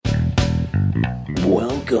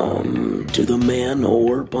Welcome to the Man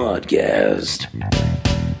Whore Podcast.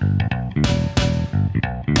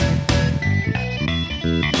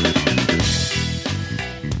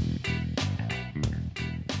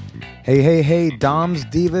 Hey, Doms,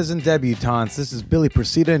 Divas, and Debutantes. This is Billy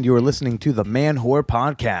Procida, and you are listening to the Man Whore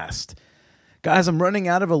Podcast. Guys, I'm running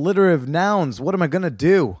out of alliterative nouns. What am I going to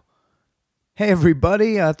do? Hey,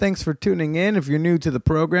 everybody. Thanks for tuning in. If you're new to the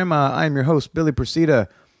program, I'm your host, Billy Procida,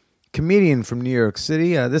 comedian from New York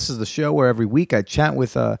City. This is the show where every week I chat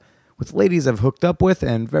with ladies I've hooked up with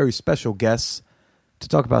and very special guests to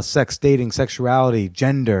talk about sex, dating, sexuality,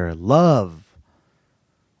 gender, love,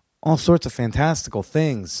 all sorts of fantastical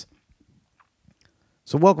things.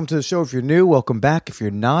 So welcome to the show if you're new. Welcome back if you're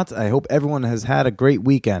not. I hope everyone has had a great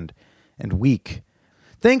weekend and week.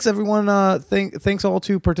 Thanks, everyone. Thanks all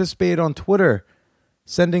to participate on Twitter,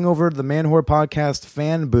 sending over the Man Whore Podcast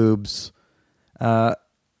fan boobs.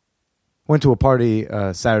 Went to a party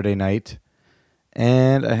Saturday night,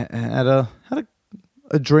 and I had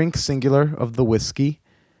a drink, singular, of the whiskey.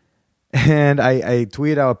 And I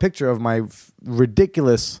tweeted out a picture of my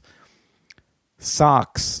ridiculous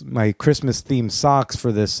socks, my Christmas-themed socks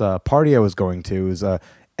for this party I was going to. It was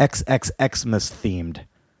XXXmas themed.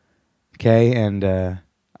 Okay, and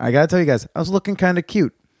I got to tell you guys, I was looking kind of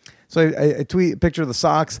cute. So I tweet a picture of the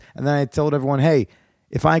socks, and then I told everyone, hey,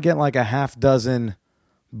 if I get like a half dozen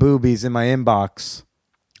boobies in my inbox,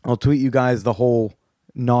 I'll tweet you guys the whole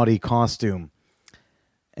naughty costume.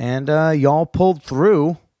 And y'all pulled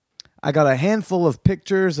through. I got a handful of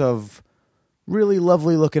pictures of really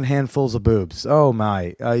lovely looking handfuls of boobs. Oh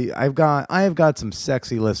my. I have got some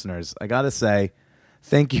sexy listeners. I gotta say,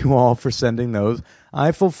 thank you all for sending those.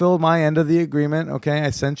 I fulfilled my end of the agreement. Okay, I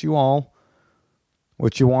sent you all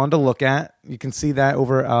what you wanted to look at. You can see that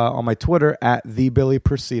over on my Twitter at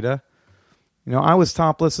 @TheBillyProcida. You know, I was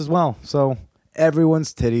topless as well, so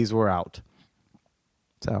everyone's titties were out.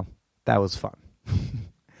 So that was fun.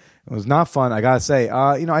 It was not fun, I gotta say.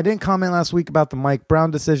 I didn't comment last week about the Mike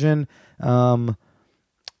Brown decision, and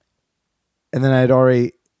then I had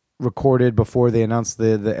already recorded before they announced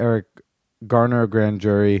the Eric Garner grand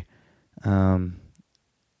jury not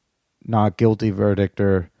guilty verdict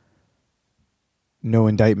or no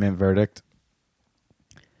indictment verdict.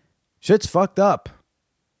 Shit's fucked up.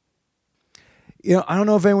 You know, I don't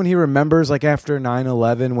know if anyone here remembers, like after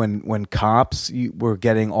 9/11, when cops were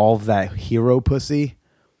getting all of that hero pussy.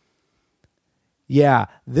 Yeah,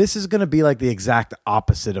 this is going to be like the exact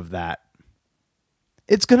opposite of that.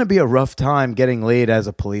 It's going to be a rough time getting laid as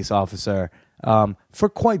a police officer for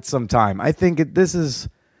quite some time. I think I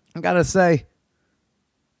got to say,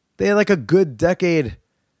 they had like a good decade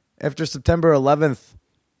after September 11th.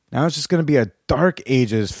 Now it's just going to be a dark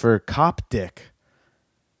ages for cop dick.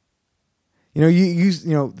 You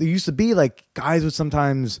know, there used to be like guys would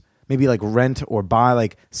sometimes maybe like rent or buy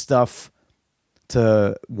like stuff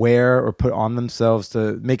to wear or put on themselves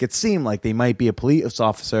to make it seem like they might be a police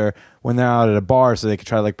officer when they're out at a bar, so they could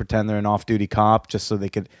try to like pretend they're an off-duty cop just so they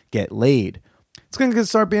could get laid. It's going to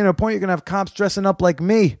start being a point you're going to have cops dressing up like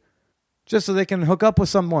me just so they can hook up with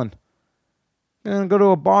someone. You're going to go to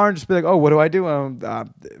a bar and just be like, oh, what do I do? I'm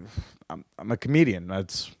a comedian.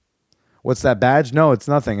 What's that badge? No, it's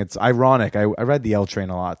nothing. It's ironic. I read the L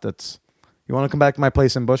Train a lot. You want to come back to my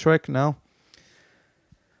place in Bushwick? No?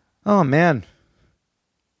 Oh, man.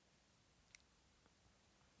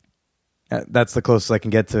 That's the closest I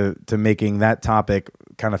can get to making that topic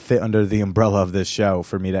kind of fit under the umbrella of this show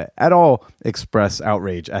for me to at all express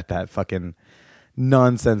outrage at that fucking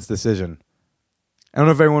nonsense decision. I don't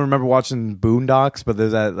know if everyone remember watching Boondocks, but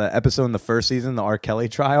there's that episode in the first season, the R. Kelly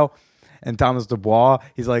trial. And Thomas Dubois,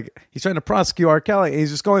 he's trying to prosecute R. Kelly. And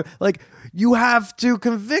he's just going like, you have to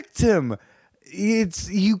convict him.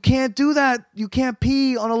 You can't do that. You can't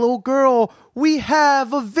pee on a little girl. We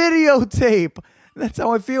have a videotape. That's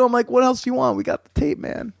how I feel. I'm like, what else do you want? We got the tape,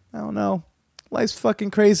 man. I don't know. Life's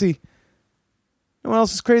fucking crazy. No one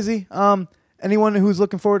else is crazy. Anyone who's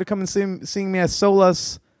looking forward to coming seeing me at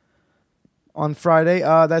Solas on Friday,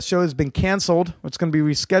 that show has been canceled. It's going to be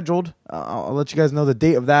rescheduled. I'll let you guys know the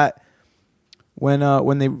date of that when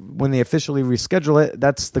they officially reschedule it.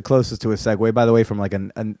 That's the closest to a segue, by the way, from like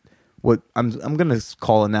what I'm going to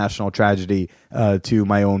call a national tragedy to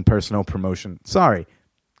my own personal promotion. Sorry.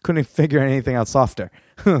 Couldn't figure anything out softer.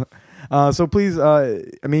 So please,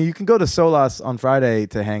 you can go to Solas on Friday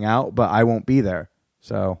to hang out, but I won't be there.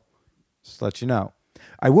 So just to let you know.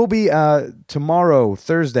 I will be tomorrow,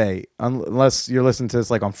 Thursday, unless you're listening to this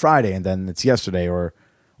like on Friday and then it's yesterday, or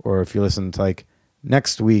if you listen to like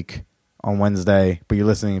next week on Wednesday, but you're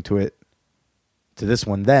listening to it to this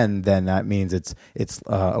one then that means it's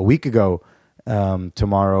a week ago.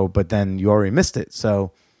 tomorrow, but then you already missed it.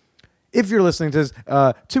 So if you're listening to this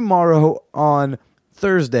tomorrow on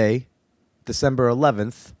Thursday, December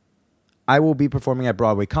 11th, I will be performing at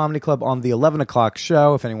Broadway Comedy Club on the 11 o'clock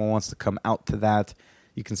show. If anyone wants to come out to that,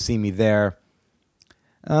 you can see me there.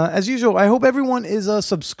 As usual, I hope everyone is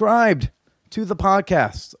subscribed to the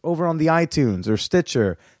podcast over on the iTunes or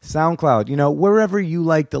Stitcher, SoundCloud, wherever you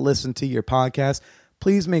like to listen to your podcast.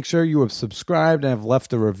 Please make sure you have subscribed and have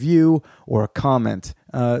left a review or a comment.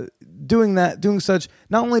 Doing such,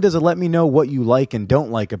 not only does it let me know what you like and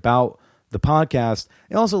don't like about the podcast,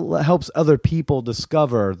 it also helps other people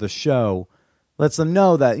discover the show. Lets them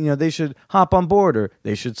know that, they should hop on board or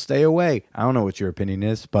they should stay away. I don't know what your opinion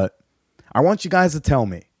is, but I want you guys to tell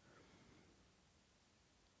me.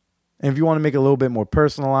 And if you want to make it a little bit more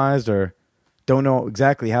personalized or don't know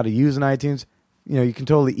exactly how to use an iTunes, you can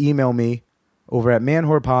totally email me over at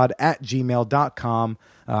manwhorepod@gmail.com.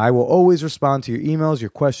 I will always respond to your emails, your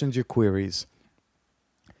questions, your queries.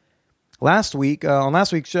 Last week, on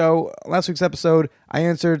last week's episode, I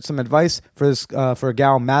answered some advice for a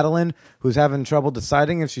gal, Madeline, who's having trouble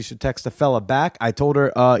deciding if she should text a fella back. I told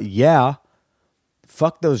her, yeah,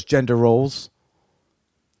 fuck those gender roles.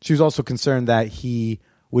 She was also concerned that he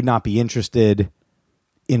would not be interested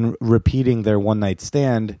in repeating their one-night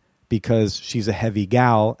stand because she's a heavy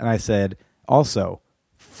gal. And I said, also,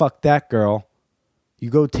 fuck that girl. You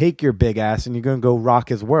go take your big ass and you're going to go rock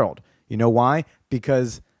his world. You know why?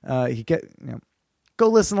 Because go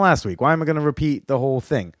listen last week. Why am I going to repeat the whole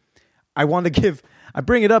thing? I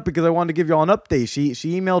bring it up because I wanted to give you all an update. She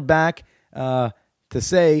emailed back to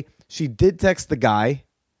say she did text the guy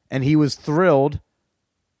and he was thrilled.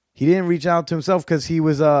 He didn't reach out to himself because he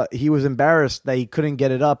was embarrassed that he couldn't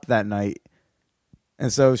get it up that night.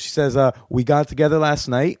 And so she says, we got together last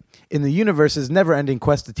night. In the universe's never-ending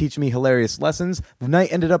quest to teach me hilarious lessons, the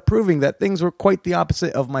night ended up proving that things were quite the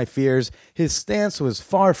opposite of my fears. His stance was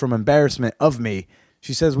far from embarrassment of me.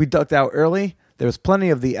 She says we ducked out early. There was plenty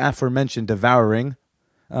of the aforementioned devouring.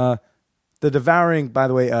 The devouring, by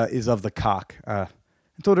the way, is of the cock. I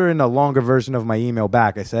told her in a longer version of my email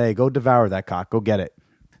back, I said, hey, go devour that cock. Go get it.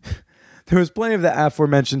 There was plenty of the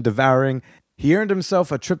aforementioned devouring. He earned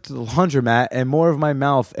himself a trip to the laundromat and more of my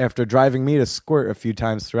mouth after driving me to squirt a few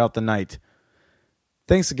times throughout the night.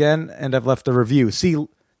 Thanks again, and I've left a review. See,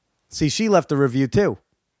 she left a review too.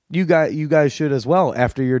 You guys should as well.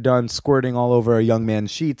 After you're done squirting all over a young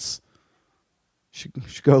man's sheets, you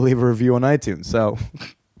should go leave a review on iTunes. So,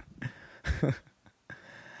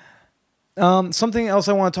 something else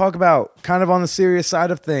I want to talk about, kind of on the serious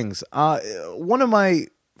side of things. One of my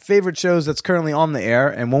favorite shows that's currently on the air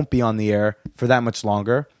and won't be on the air for that much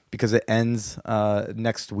longer because it ends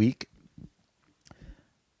next week.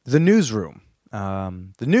 The Newsroom.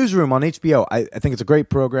 The Newsroom on HBO. I think it's a great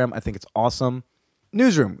program. I think it's awesome.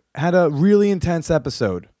 Newsroom had a really intense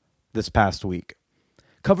episode this past week.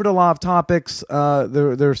 Covered a lot of topics.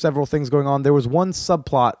 There are several things going on. There was one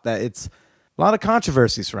subplot that it's a lot of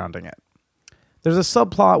controversy surrounding it. There's a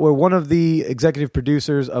subplot where one of the executive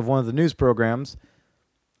producers of one of the news programs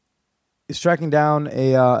is tracking down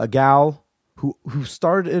a gal who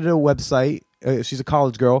started a website. She's a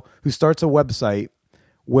college girl who starts a website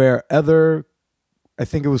where other, I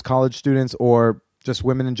think it was college students or just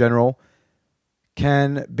women in general,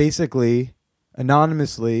 can basically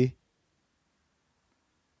anonymously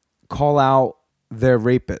call out their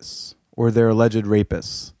rapists or their alleged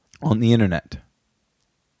rapists on the internet.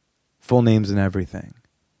 Full names and everything.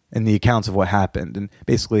 And the accounts of what happened. And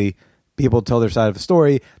basically people tell their side of the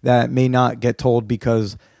story that may not get told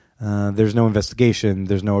because there's no investigation,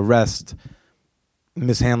 there's no arrest,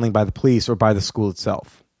 mishandling by the police or by the school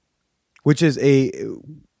itself. Which is a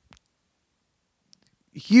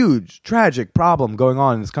huge, tragic problem going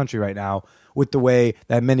on in this country right now with the way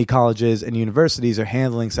that many colleges and universities are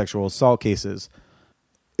handling sexual assault cases.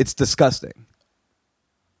 It's disgusting.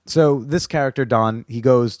 So this character, Don, he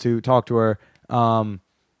goes to talk to her.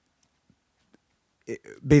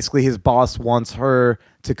 Basically, his boss wants her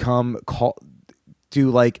to come do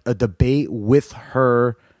like a debate with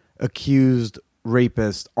her accused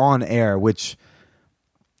rapist on air, which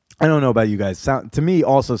I don't know about you guys. To me,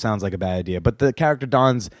 also sounds like a bad idea. But the character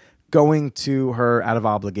Don's going to her out of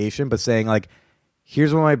obligation, but saying like,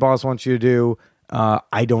 "Here's what my boss wants you to do.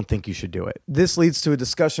 I don't think you should do it." This leads to a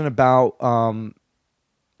discussion about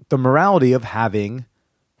the morality of having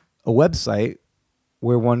a website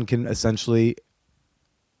where one can essentially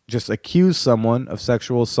just accuse someone of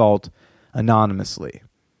sexual assault anonymously.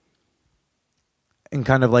 And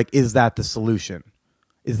kind of like, is that the solution?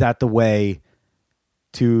 Is that the way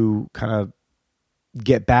to kind of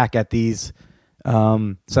get back at these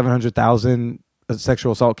 700,000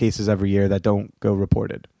 sexual assault cases every year that don't go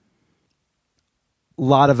reported. A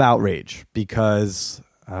lot of outrage because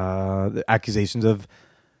the accusations of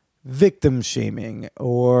victim shaming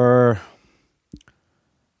or,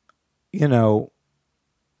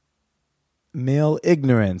 male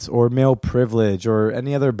ignorance or male privilege or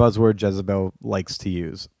any other buzzword Jezebel likes to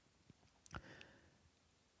use.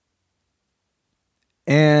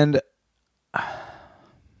 And I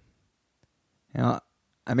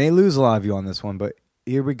may lose a lot of you on this one, but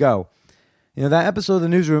here we go. That episode of The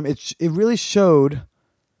Newsroom, it really showed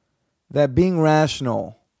that being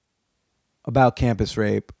rational about campus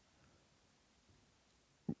rape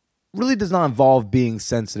really does not involve being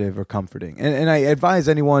sensitive or comforting. And I advise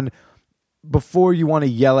anyone, before you want to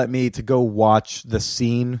yell at me, to go watch the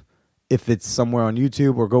scene if it's somewhere on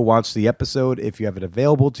YouTube, or go watch the episode if you have it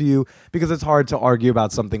available to you, because it's hard to argue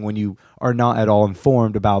about something when you are not at all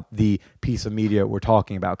informed about the piece of media we're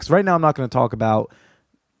talking about. Because right now I'm not going to talk about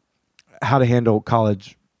how to handle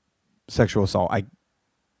college sexual assault.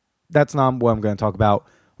 That's not what I'm going to talk about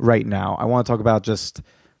right now. I want to talk about just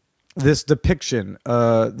this depiction,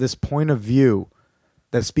 this point of view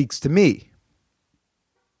that speaks to me.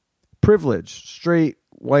 Privileged, straight,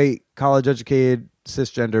 white, college-educated,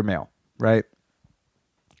 cisgender male, right?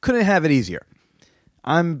 Couldn't have it easier.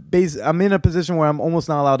 I'm in a position where I'm almost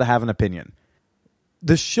not allowed to have an opinion.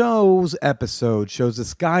 The show's episode shows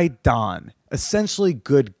this guy, Don, essentially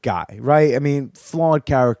good guy, right? I mean, flawed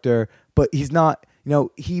character, but he's not,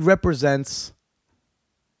 he represents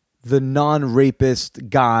the non-rapist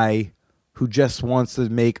guy who just wants to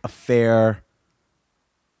make a fair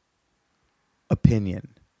opinion.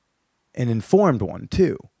 An informed one,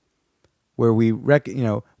 too. Where we,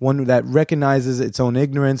 one that recognizes its own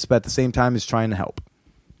ignorance, but at the same time is trying to help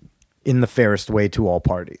in the fairest way to all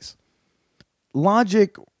parties.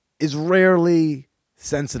 Logic is rarely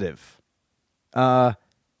sensitive.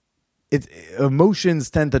 Emotions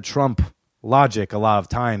tend to trump logic a lot of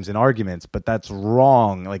times in arguments, but that's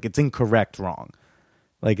wrong. Like, it's incorrect wrong.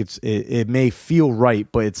 Like, it may feel right,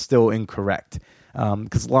 but it's still incorrect.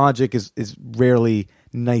 Because logic is rarely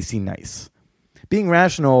nicey nice. Being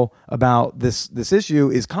rational about this issue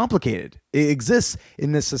is complicated. It exists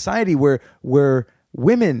in this society where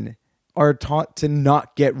women are taught to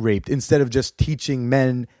not get raped instead of just teaching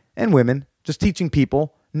men and women, just teaching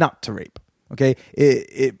people not to rape. Okay,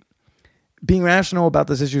 being rational about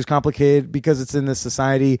this issue is complicated because it's in this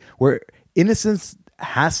society where innocence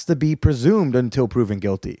has to be presumed until proven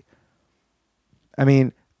guilty. I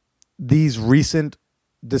mean, these recent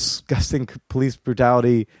disgusting police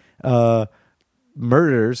brutality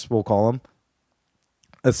murders, we'll call them,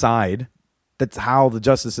 aside, that's how the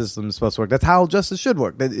justice system is supposed to work. That's how justice should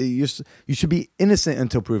work. That you should be innocent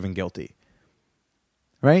until proven guilty,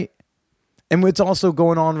 right? And what's also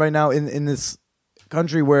going on right now in this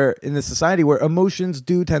country, in this society where emotions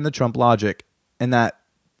do tend to trump logic, and that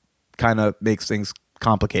kind of makes things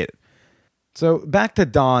complicated. So back to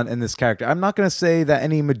Don and this character. I'm not going to say that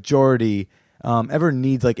any majority ever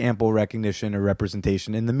needs like ample recognition or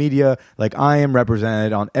representation in the media. Like, I am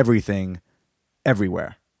represented on everything,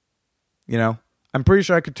 everywhere. I'm pretty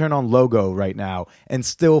sure I could turn on Logo right now and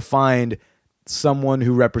still find someone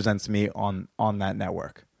who represents me on that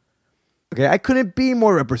network. Okay, I couldn't be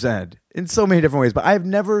more represented in so many different ways, but I've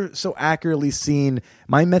never so accurately seen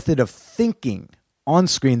my method of thinking on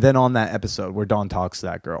screen than on that episode where Dawn talks to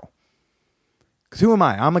that girl. Because who am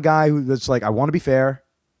I? I'm a guy that's like, I want to be fair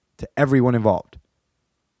to everyone involved.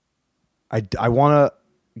 I want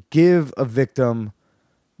to give a victim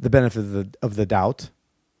the benefit of the doubt.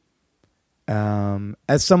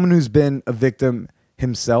 As someone who's been a victim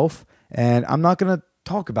himself, and I'm not going to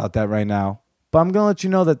talk about that right now, but I'm going to let you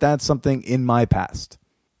know that that's something in my past.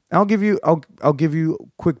 I'll give you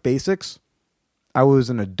quick basics. I was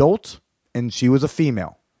an adult and she was a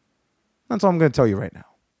female. That's all I'm going to tell you right now.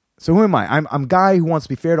 So who am I? I'm a guy who wants to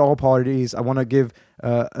be fair to all parties. I want to give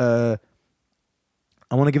the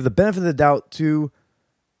benefit of the doubt to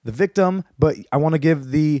the victim, but I want to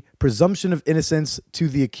give the presumption of innocence to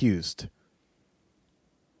the accused.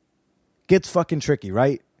 Gets fucking tricky,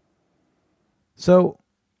 right? So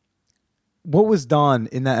what was done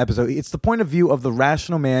in that episode? It's the point of view of the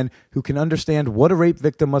rational man who can understand what a rape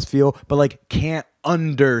victim must feel, but like can't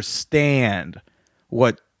understand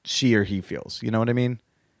what she or he feels. You know what I mean?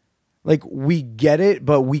 Like, we get it,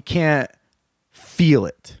 but we can't feel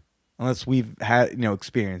it unless we've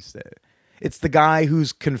experienced it. It's the guy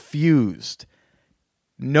who's confused,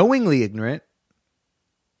 knowingly ignorant,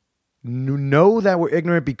 know that we're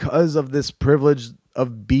ignorant because of this privilege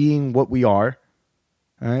of being what we are.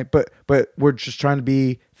 All right. But we're just trying to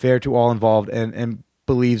be fair to all involved and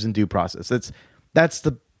believes in due process. That's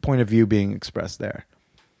the point of view being expressed there.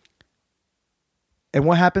 And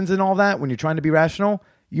what happens in all that when you're trying to be rational?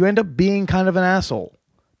 You end up being kind of an asshole,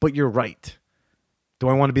 but you're right. Do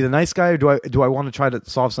I want to be the nice guy, or do I want to try to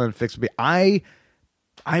solve something and fix it? I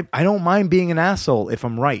don't mind being an asshole if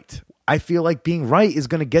I'm right. I feel like being right is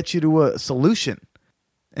going to get you to a solution.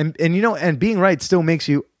 And being right still makes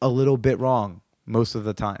you a little bit wrong most of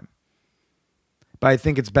the time. But I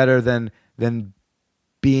think it's better than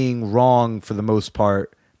being wrong for the most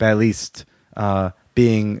part, but at least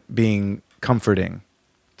being comforting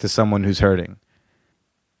to someone who's hurting.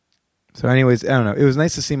 So anyways, I don't know. It was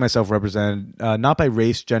nice to see myself represented, not by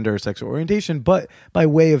race, gender, or sexual orientation, but by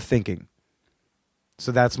way of thinking.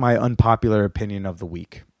 So that's my unpopular opinion of the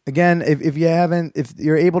week. Again, if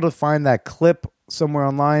you're able to find that clip somewhere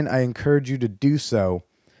online, I encourage you to do so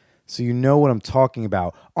you know what I'm talking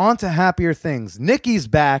about. On to happier things. Nikki's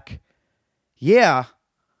back. Yeah.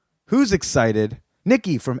 Who's excited?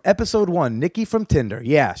 Nikki from episode 1. Nikki from Tinder.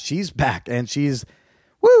 Yeah, she's back, and she's,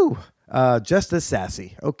 just as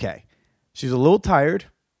sassy. Okay. She's a little tired,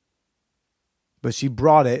 but she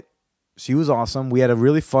brought it. She was awesome. We had a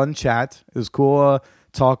really fun chat. It was cool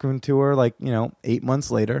talking to her 8 months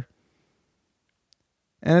later.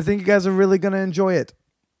 And I think you guys are really going to enjoy it.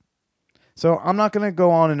 So I'm not going to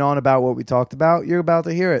go on and on about what we talked about. You're about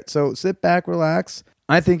to hear it. So sit back, relax.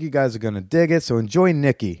 I think you guys are going to dig it. So enjoy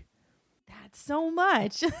Nikki. That's so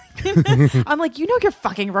much. I'm like, you're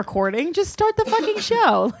fucking recording. Just start the fucking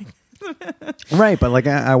show. Right, but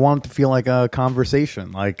I want it to feel like a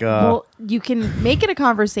conversation. Well, you can make it a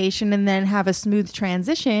conversation and then have a smooth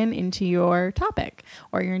transition into your topic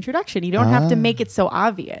or your introduction. You don't have to make it so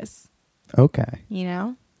obvious. Okay.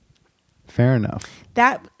 Fair enough.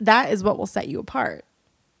 That is what will set you apart.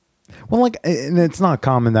 Well, and it's not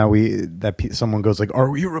common that someone goes "Are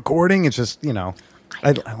we recording?" It's just I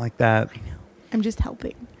like that. I know. I'm just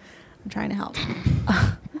helping. I'm trying to help.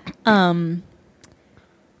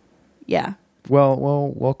 Yeah.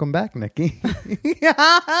 Well, welcome back, Nikki.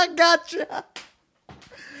 Gotcha.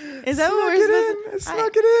 Is that what we're supposed to?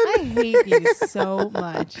 Snuck it in. I hate you so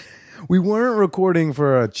much. We weren't recording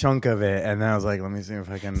for a chunk of it, and then I was like, "Let me see if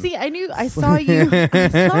I can." See, I saw you. I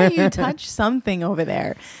saw you touch something over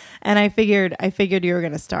there, and I figured you were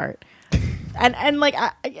gonna start. And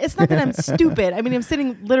it's not that I'm stupid. I mean, I'm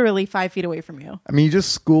sitting literally 5 feet away from you. I mean, you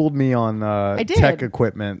just schooled me on tech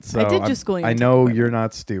equipment. So I did just school you. I know you're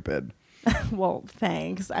not stupid. Well,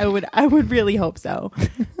 thanks. I would really hope so.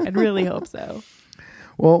 I'd really hope so.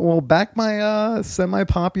 Well, back my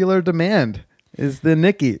semi-popular demand is the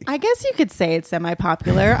Nikki. I guess you could say it's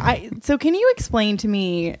semi-popular. So can you explain to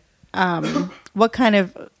me what kind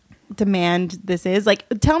of demand this is?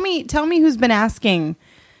 Tell me who's been asking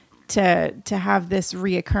to have this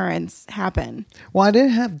reoccurrence happen. Well, I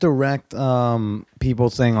didn't have direct people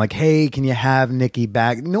saying "Hey, can you have Nikki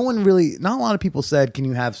back?" Not a lot of people said, "Can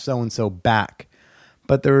you have so-and-so back?"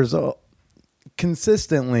 But there's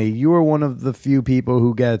consistently, you are one of the few people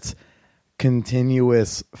who gets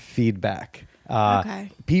continuous feedback. Okay.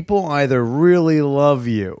 People either really love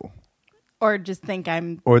you or just think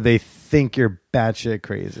or they think you're batshit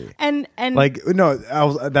crazy. And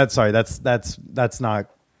that's not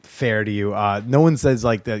fair to you. No one says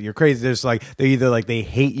that you're crazy. There's they either they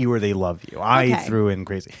hate you or they love you. I threw in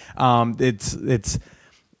crazy.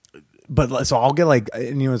 But so I'll get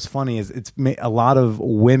what's funny is a lot of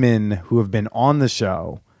women who have been on the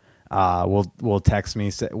show will text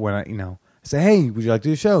me when I say, "Hey, would you like to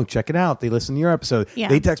do a show? Check it out." They listen to your episode. Yeah.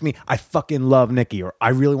 They text me, "I fucking love Nikki," or "I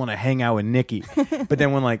really want to hang out with Nikki." But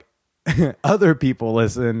then when other people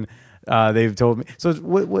listen, they've told me. So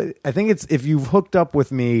what I think it's if you've hooked up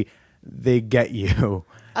with me, they get you.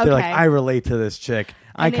 Okay. They're I relate to this chick.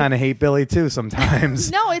 I kind of hate Billy too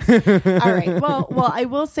sometimes. No, it's all right. Well, I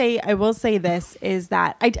will say this is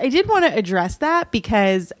that I did want to address that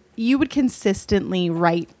because you would consistently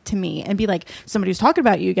write to me and be like, "Somebody was talking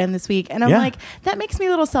about you again this week," and I'm like, that makes me a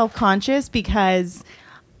little self-conscious because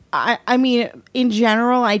I mean, in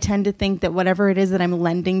general, I tend to think that whatever it is that I'm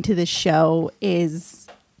lending to the show is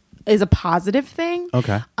a positive thing.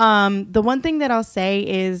 Okay. The one thing that I'll say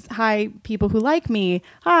is, hi, people who like me.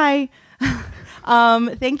 Hi.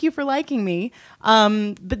 Thank you for liking me.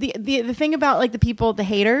 But the thing about the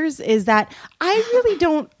haters is that I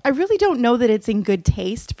really don't know that it's in good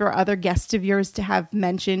taste for other guests of yours to have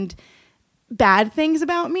mentioned bad things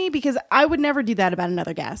about me, because I would never do that about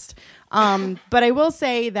another guest. But I will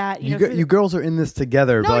say that you girls are in this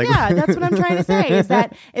together. No, but yeah, that's what I'm trying to say. Is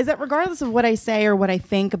that regardless of what I say or what I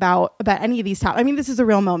think about any of these topics, I mean, this is a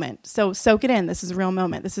real moment. So soak it in. This is a real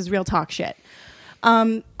moment. This is real talk shit.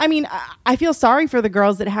 I mean, I feel sorry for the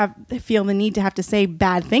girls that feel the need to have to say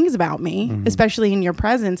bad things about me, especially in your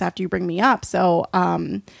presence after you bring me up. So,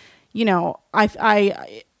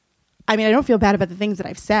 I mean, I don't feel bad about the things that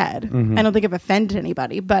I've said. I don't think I've offended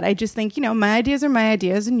anybody, but I just think, my ideas are my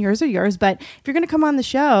ideas and yours are yours. But if you're going to come on the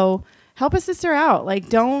show, help a sister out. Like, you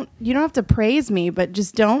don't have to praise me, but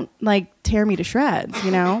just don't tear me to shreds,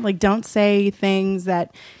 don't say things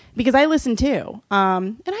that, because I listen too.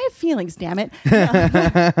 And I have feelings, damn it.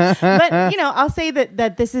 But, I'll say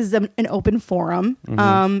that this is an open forum.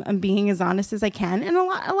 I'm being as honest as I can. And a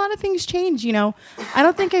lot of things change, I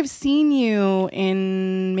don't think I've seen you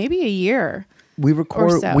in maybe a year. We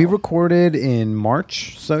recorded in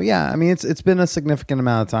March. So yeah, I mean, it's been a significant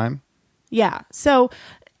amount of time. Yeah. So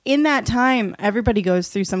in that time, everybody goes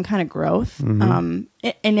through some kind of growth.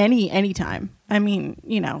 In any time. I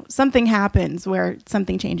mean, something happens where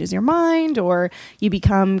something changes your mind, or you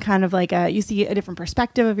become kind of you see a different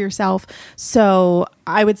perspective of yourself. So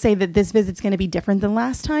I would say that this visit's going to be different than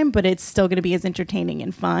last time, but it's still going to be as entertaining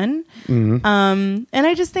and fun. And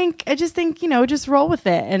I just think, just roll with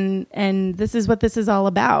it. And this is what this is all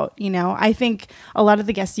about. I think a lot of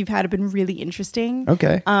the guests you've had have been really interesting.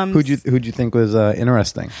 Okay. Who'd you think was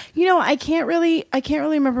interesting? I can't really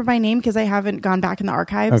remember by name because I haven't gone back in the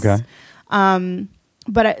archives. Okay.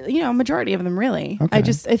 But majority of them really. Okay.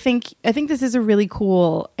 I think this is a really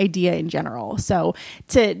cool idea in general. So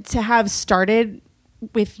to have started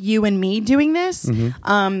with you and me doing this,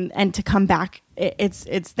 and to come back,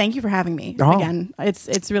 it's thank you for having me again.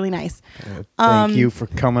 It's really nice. Thank you for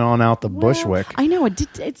coming on out the Bushwick. I know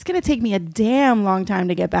it's going to take me a damn long time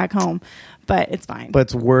to get back home, but it's fine. But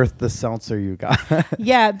it's worth the seltzer you got.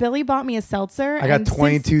 Yeah, Billy bought me a seltzer. I got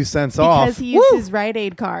 22 cents off. Because he used his Rite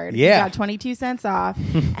Aid card. Yeah. He got 22 cents off.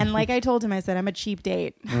 And like I told him, I said, I'm a cheap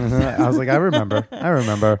date. I was like, I remember.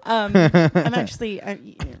 I'm actually, I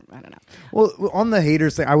don't know. Well, on the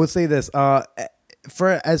haters thing, I would say this.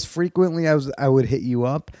 For as frequently as I would hit you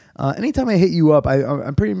up, anytime I hit you up,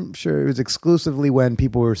 I'm pretty sure it was exclusively when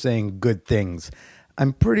people were saying good things.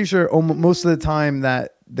 I'm pretty sure most of the time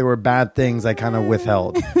that there were bad things I kind of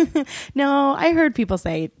withheld. No, I heard people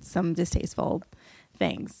say some distasteful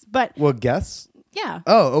things, but guess. Yeah.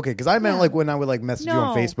 Oh, okay. Because I meant when I would message you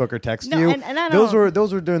on Facebook or text you. And I those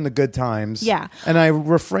were during the good times. Yeah. And I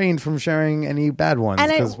refrained from sharing any bad ones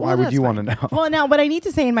because why would you want to know? Well, now what I need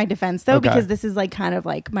to say in my defense though, because this is kind of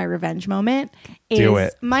my revenge moment,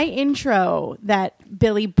 is my intro that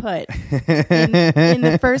Billy put in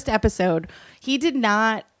the first episode. He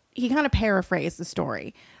kind of paraphrased the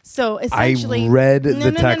story. So essentially, I read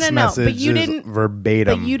the text message but you didn't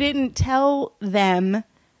verbatim. But you didn't tell them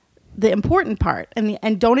the important part,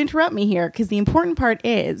 and don't interrupt me here, because the important part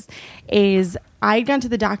is I'd gone to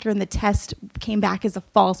the doctor and the test came back as a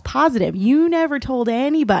false positive. You never told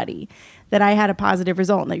anybody that I had a positive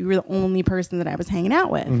result and that you were the only person that I was hanging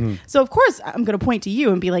out with. So of course I'm going to point to you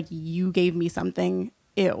and be like, you gave me something,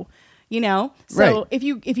 ew, So right. if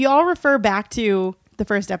you all refer back to the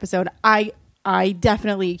first episode, I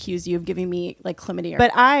definitely accuse you of giving me chlamydia.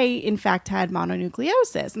 But I, in fact, had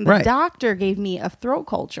mononucleosis. And the doctor gave me a throat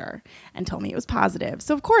culture and told me it was positive.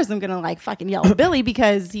 So, of course, I'm going to fucking yell at Billy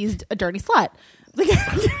because he's a dirty slut.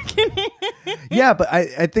 Yeah, but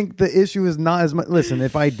I think the issue is not as much. Listen,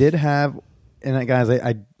 if I did have, and guys,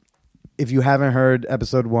 if you haven't heard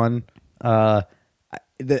episode 1, the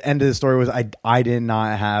end of the story was I did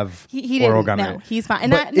not have oral gonorrhea. No, he's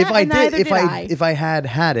fine. But if I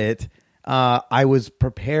had it, I was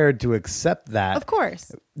prepared to accept that. Of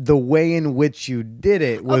course. The way in which you did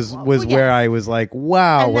it was where I was like,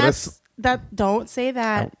 wow. And don't say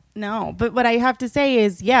that. No. But what I have to say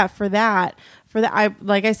is, for that, I,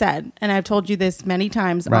 like I said, and I've told you this many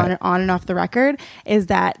times on and off the record, is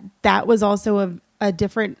that was also a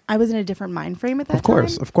different, I was in a different mind frame at that time.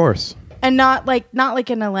 Of course. And not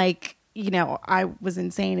in a I was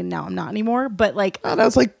insane and now I'm not anymore. But that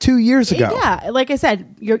was 2 years ago. Yeah, like I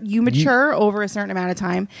said, you mature over a certain amount of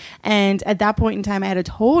time, and at that point in time, I had a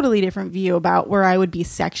totally different view about where I would be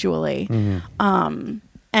sexually,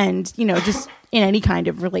 and just in any kind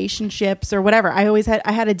of relationships or whatever. I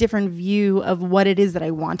had a different view of what it is that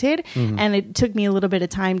I wanted, and it took me a little bit of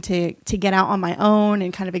time to get out on my own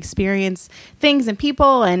and kind of experience things and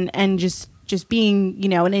people and just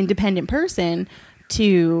being an independent person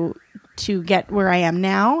to to get where I am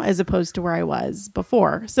now as opposed to where I was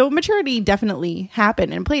before. So maturity definitely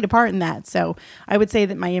happened and played a part in that. So I would say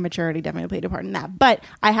that my immaturity definitely played a part in that. But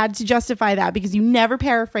I had to justify that because you never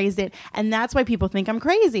paraphrased it. And that's why people think I'm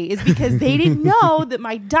crazy, is because they didn't know that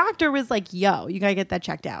my doctor was like, yo, you got to get that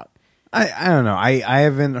checked out. I don't know. I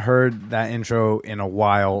haven't heard that intro in a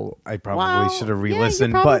while. I probably should have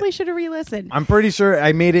re-listened. Yeah, you probably should have re-listened. I'm pretty sure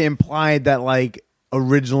I made it implied that like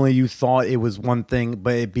originally you thought it was one thing,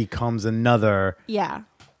 but it becomes another. Yeah.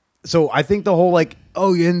 So I think the whole like,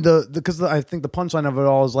 oh, in because I think the punchline of it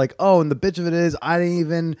all is like, oh, and the bitch of it is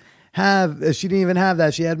she didn't even have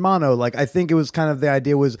that. She had mono. Like, I think it was kind of the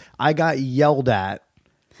idea was I got yelled at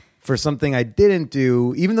for something I didn't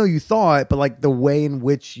do, even though you thought, but like the way in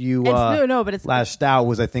which you but it's lashed out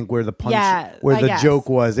was, I think, where the punch, guess. joke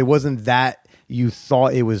was. It wasn't that you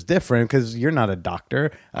thought it was different because you're not a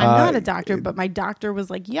doctor. I'm not a doctor, but my doctor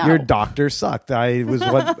was like, yo. Your doctor sucked. That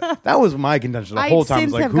was my contention the whole time. I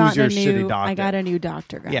was like, who's your shitty doctor? I got a new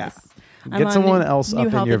doctor, guys. Yeah. Get someone else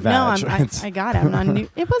up in your vag. No, I got it. I'm on new.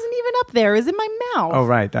 It wasn't even up there. It was in my mouth. Oh,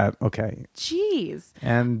 right. Okay. Jeez.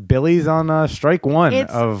 And Billy's on strike one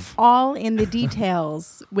it's of all in the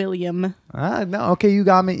details, William. No, okay, you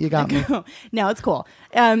got me. No, it's cool.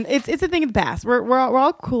 It's a thing of the past. We're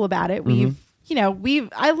all cool about it.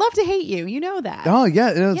 I love to hate you. You know that. Oh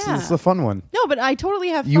yeah, it's a fun one. No, but I totally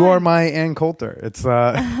have fun. You are my Ann Coulter. It's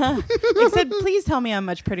They said, please tell me I'm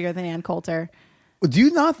much prettier than Ann Coulter. Do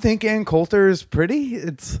you not think Ann Coulter is pretty?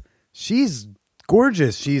 She's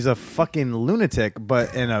gorgeous. She's a fucking lunatic,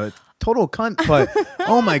 but in a total cunt. But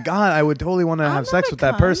oh my god, I would totally want to have sex with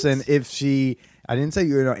that person if she. I didn't say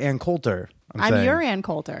you're Ann Coulter. I'm your Ann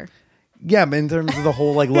Coulter. Yeah, but in terms of the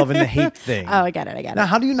whole like love and the hate thing. Oh, I get it. Now,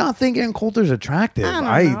 how do you not think Ann Coulter's attractive?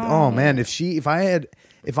 I don't know. Oh man, if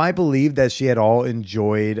I believed that she had all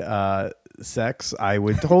enjoyed sex, I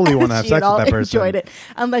would totally want to have sex with that person. Enjoyed it,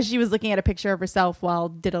 unless she was looking at a picture of herself while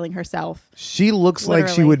diddling herself. She looks like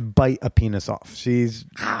she would bite a penis off. She's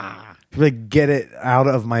like, get it out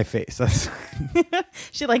of my face.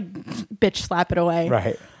 She like bitch slap it away.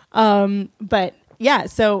 Right. But yeah,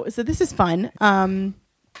 so this is fun.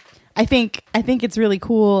 I think it's really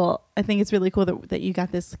cool. I think it's really cool that you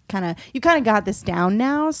got this kind of got this down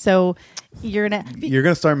now. So you're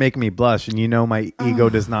gonna start making me blush, and my ego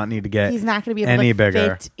does not need to get. He's not gonna be able any to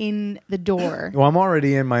bigger. Fit in the door. Well, I'm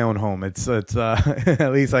already in my own home. It's at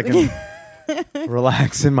least I can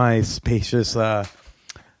relax in my spacious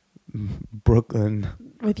Brooklyn.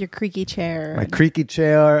 With your creaky chair. My creaky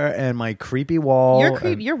chair and my creepy wall.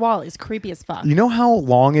 Your wall is creepy as fuck. You know how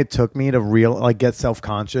long it took me to get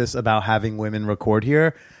self-conscious about having women record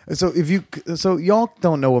here? So y'all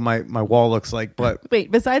don't know what my wall looks like, but...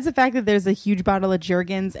 Wait, besides the fact that there's a huge bottle of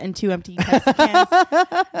Jergens and 2 empty Pepsi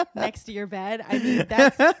cans next to your bed, I mean,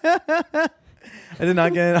 that's... I did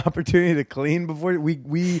not get an opportunity to clean before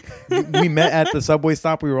we met at the subway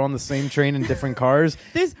stop. We were on the same train in different cars.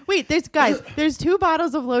 There's 2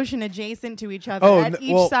 bottles of lotion adjacent to each other at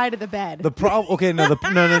each side of the bed. The problem. Okay,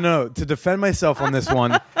 no. To defend myself on this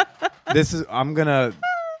one, this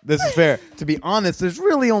is fair. To be honest, there's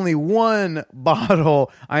really only one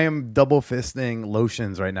bottle. I am double fisting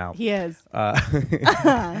lotions right now. He is.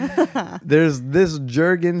 There's this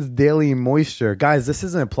Jergens Daily Moisture. Guys, this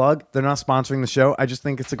isn't a plug. They're not sponsoring the show. I just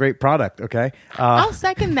think it's a great product, okay? I'll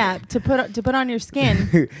second that to put on your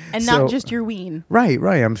skin and not just your ween. Right.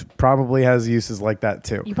 I'm probably has uses like that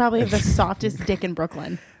too. You probably have the softest dick in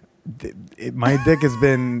Brooklyn. My dick has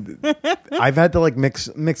been I've had to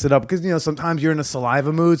mix it up because sometimes you're in a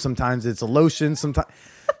saliva mood, sometimes it's a lotion, sometimes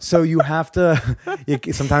so you have to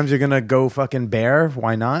sometimes you're gonna go fucking bare.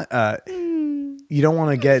 Why not? You don't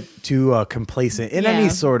want to get too complacent in any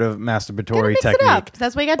sort of masturbatory mix technique. It up.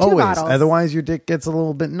 That's why you got 2 bottles. Otherwise your dick gets a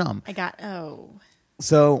little bit numb.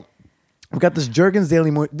 So I've got this Jergens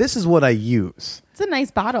Daily Moisture. This is what I use. It's a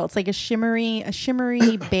nice bottle. It's like a shimmery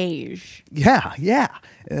beige. Yeah.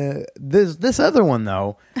 This other one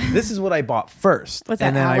though, this is what I bought first. What's that?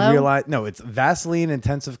 And then aloe? I realized it's Vaseline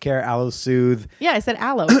Intensive Care Aloe Soothe. Yeah, I said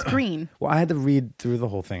aloe. It's green. Well, I had to read through the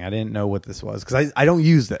whole thing. I didn't know what this was because I don't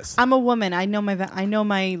use this. I'm a woman. I know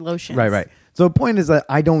my lotions. Right. So the point is that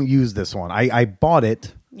I don't use this one. I bought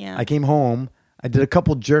it. Yeah. I came home. I did a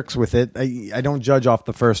couple jerks with it. I don't judge off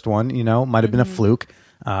the first one, might have been a fluke.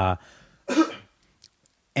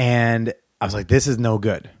 And I was like, this is no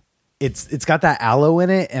good. It's got that aloe in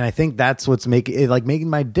it, and I think that's what's making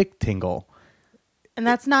my dick tingle. And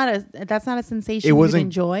that's not a sensation it you wasn't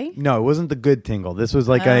enjoy. No, it wasn't the good tingle. This was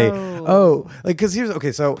like because here's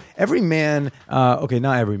okay. So every man,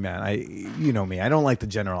 not every man. You know me. I don't like to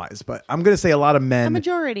generalize, but I'm gonna say a lot of men. A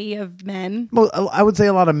majority of men. Well, I would say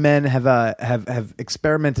a lot of men have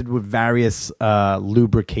experimented with various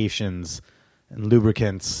lubrications and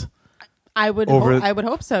lubricants. I would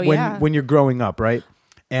hope so. When you're growing up, right?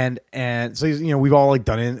 And so we've all like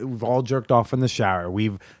done it. We've all jerked off in the shower.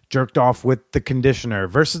 We've jerked off with the conditioner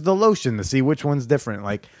versus the lotion to see which one's different.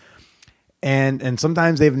 Like, and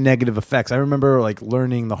sometimes they have negative effects. I remember like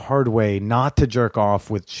learning the hard way not to jerk off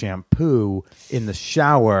with shampoo in the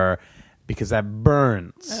shower because that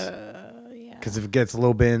burns. Because if it gets a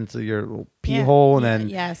little bit into your little pee hole and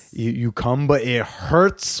then you come, but it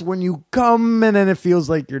hurts when you come and then it feels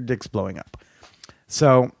like your dick's blowing up.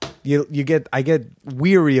 So I get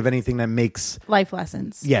weary of anything that makes life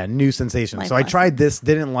lessons. Yeah, new sensations. So I tried this,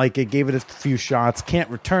 didn't like it, gave it a few shots, can't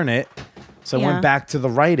return it. So I went back to the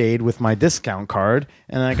Rite Aid with my discount card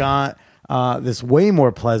and I got this way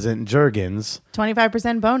more pleasant Jergens.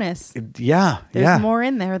 25% bonus. There's more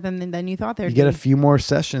in there than you thought there'd be. You get a few more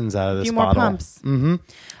sessions out of this bottle. A few more pumps.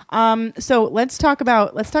 Mm-hmm. So let's talk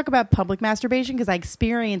about public masturbation because I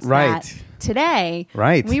experienced that today.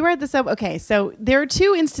 Right. We were at the sub. Okay, so there are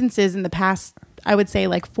two instances in the past, I would say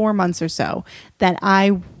like 4 months or so, that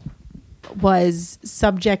I was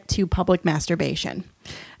subject to public masturbation.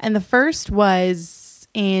 And the first was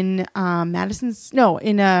in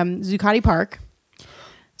Zuccotti Park.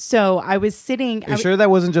 So I was sitting. Are you sure that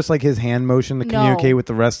wasn't just like his hand motion to communicate with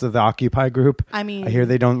the rest of the Occupy group? I mean, I hear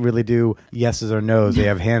they don't really do yeses or nos. They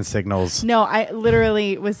have hand signals. No, I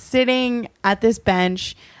literally was sitting at this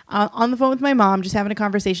bench on the phone with my mom, just having a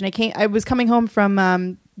conversation. I was coming home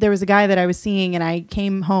from. There was a guy that I was seeing, and I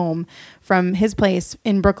came home from his place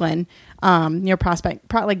in Brooklyn, near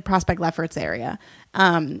Prospect Lefferts area.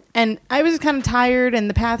 And I was kind of tired, and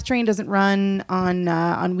the PATH train doesn't run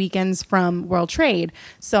on weekends from World Trade.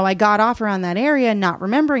 So I got off around that area, not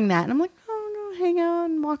remembering that. And I'm like, oh, no, hang out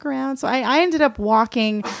and walk around. So I ended up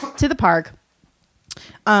walking to the park.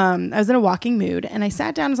 I was in a walking mood, and I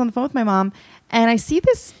sat down, I was on the phone with my mom, and I see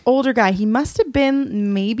this older guy. He must have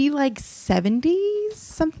been maybe like 70s,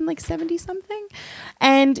 something like 70 something.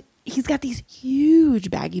 And he's got these huge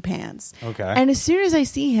baggy pants. Okay. And as soon as I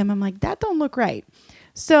see him, I'm like, that don't look right.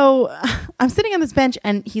 So I'm sitting on this bench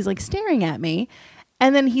and he's like staring at me.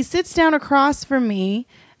 And then he sits down across from me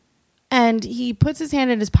and he puts his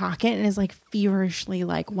hand in his pocket and is like feverishly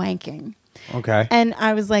like wanking. Okay. And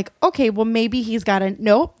I was like, okay, well, maybe he's got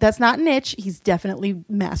nope, that's not an itch. He's definitely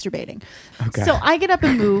masturbating. Okay. So I get up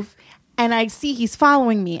and move and I see he's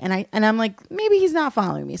following me and I'm like, maybe he's not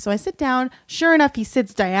following me. So I sit down. Sure enough, he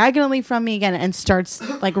sits diagonally from me again and starts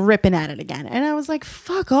like ripping at it again. And I was like,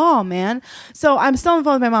 fuck all, man. So I'm still on the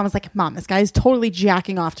phone with my mom. I was like, Mom, this guy's totally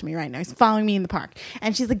jacking off to me right now. He's following me in the park.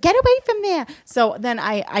 And she's like, get away from there. So then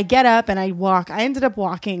I get up and I walk. I ended up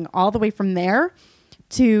walking all the way from there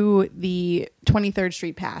to the 23rd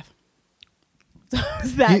Street path. So I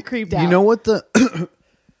was that creeped out. You know what the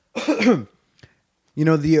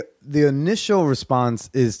initial response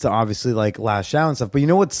is to obviously like lash out and stuff, but you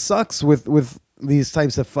know what sucks with these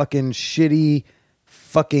types of fucking shitty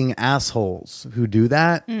fucking assholes who do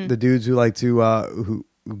that, the dudes who like to who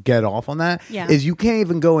get off on that, is you can't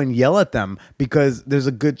even go and yell at them because there's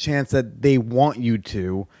a good chance that they want you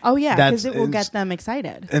to. Oh yeah, because it will get them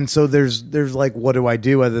excited. And so there's like, what do I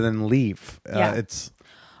do other than leave? It's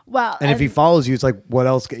and if he follows you, it's like, what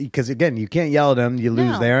else? Because again, you can't yell at him. You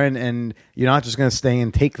lose there, and you're not just going to stay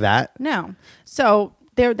and take that. No. So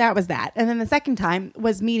that was that. And then the second time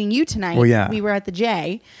was meeting you tonight. Well, yeah. We were at the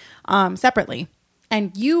J separately.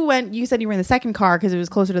 And you said you were in the second car because it was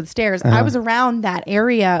closer to the stairs. I was around that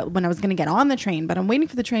area when I was going to get on the train, but I'm waiting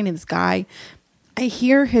for the train, and this guy, I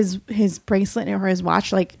hear his bracelet or his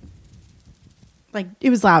watch, like it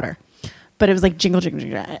was louder, but it was like jingle, jingle,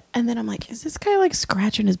 jingle. And then I'm like, is this guy like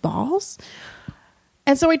scratching his balls?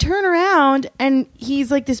 And so I turn around and he's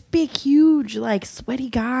like this big, huge, like sweaty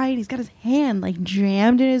guy. And he's got his hand like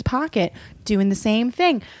jammed in his pocket doing the same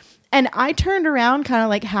thing. And I turned around kind of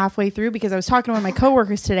like halfway through because I was talking to one of my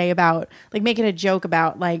coworkers today about like making a joke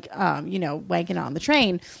about like, wanking on the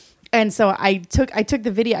train. And so I took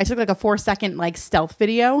the video. I took like a 4-second like stealth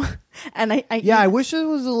video. And I wish it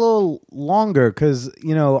was a little longer because,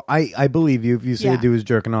 I believe you. If you say a dude is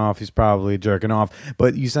jerking off, he's probably jerking off.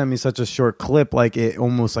 But you sent me such a short clip, like it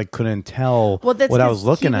almost like couldn't tell what I was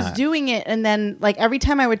looking at. He was doing it. And then like every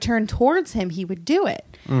time I would turn towards him, he would do it.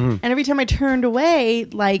 Mm-hmm. And every time I turned away,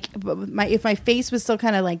 like if my face was still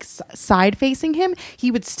kind of like side facing him,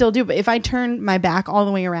 he would still do it. But if I turned my back all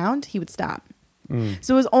the way around, he would stop.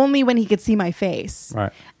 So it was only when he could see my face.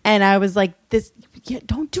 Right. And I was like,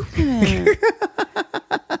 don't do that.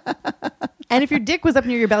 And if your dick was up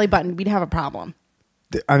near your belly button, we'd have a problem.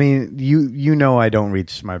 I mean, you know I don't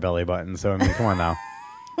reach my belly button, so I mean, come on now.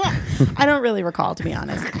 I don't really recall, to be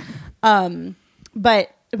honest. But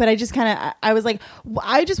I just kind of, I was like,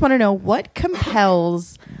 I just want to know what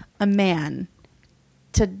compels a man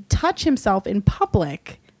to touch himself in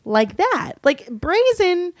public like that, like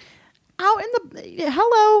brazen out in the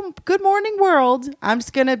hello, good morning world. I'm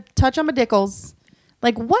just gonna touch on my dickles.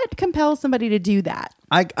 Like, what compels somebody to do that?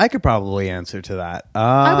 I could probably answer to that.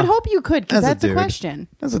 I would hope you could, because that's a dude, question.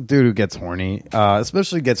 As a dude who gets horny,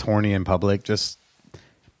 especially gets horny in public, just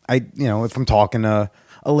if I'm talking to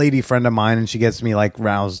a lady friend of mine and she gets me like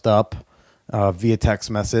roused up via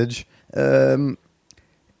text message, I'm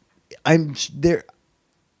there.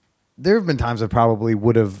 There have been times I probably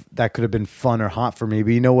that could have been fun or hot for me,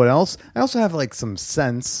 but you know what else? I also have like some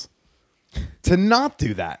sense to not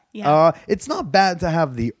do that. Yeah. It's not bad to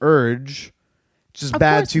have the urge. It's just Of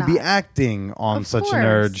bad course to be not. acting on Of such course, an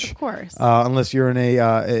urge. of course. Unless you're in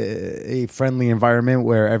a friendly environment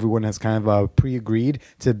where everyone has kind of pre-agreed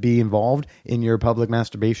to be involved in your public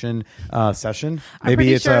masturbation session. I'm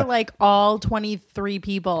pretty sure like all 23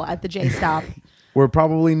 people at the J Stop. We're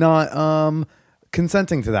probably not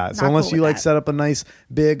consenting to that. So Not unless cool you with like that. set up a nice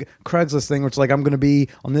big Craigslist thing, which like I'm going to be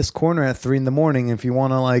on this corner at 3 a.m. If you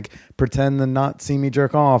want to like pretend to not see me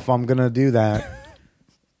jerk off, I'm going to do that.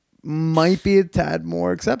 Might be a tad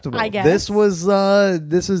more acceptable. I guess.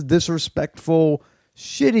 This is disrespectful,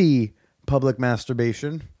 shitty public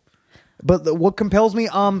masturbation. But what compels me,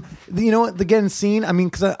 you know what, the getting seen, I mean,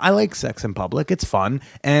 because I like sex in public. It's fun.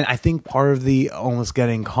 And I think part of the almost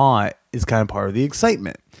getting caught is kind of part of the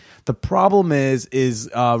excitement. The problem is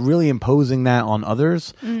really imposing that on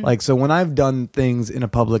others. Like, so when I've done things in a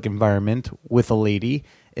public environment with a lady,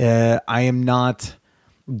 I am not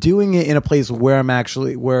doing it in a place where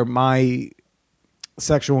where my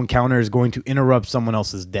sexual encounter is going to interrupt someone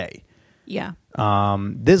else's day. Yeah.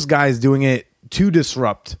 This guy's doing it to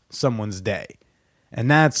disrupt someone's day. And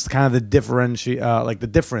that's kind of the difference,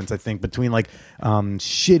 I think, between like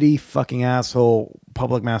shitty fucking asshole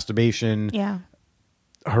public masturbation, Yeah.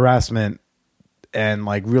 harassment, and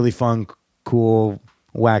like really fun, cool,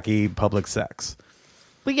 wacky public sex.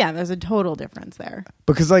 But yeah, there's a total difference there.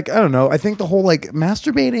 Because like, I don't know, I think the whole like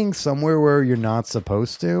masturbating somewhere where you're not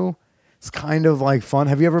supposed to, it's kind of like fun.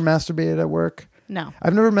 Have you ever masturbated at work? No.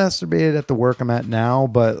 I've never masturbated at the work I'm at now,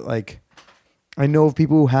 but like I know of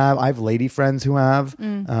people who have. I have lady friends who have.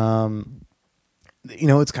 It's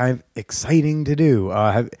kind of exciting to do.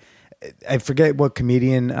 I forget what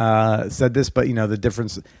comedian said this, but the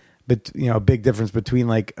difference, a big difference between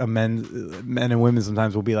like men and women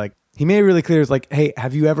sometimes will be like, he made it really clear. It's like, hey,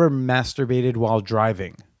 have you ever masturbated while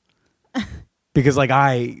driving? Because like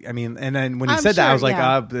I mean, and then when he I'm said that, I sure, was like,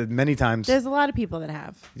 yeah. many times. There's a lot of people that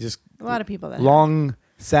have. Just A lot of people that long,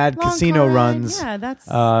 sad Long casino climb, runs. yeah,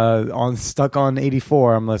 that's- stuck on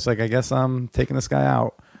 84. I'm just like, I guess I'm taking this guy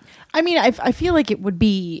out. I mean, I feel like it would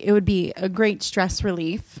be a great stress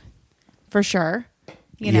relief, for sure.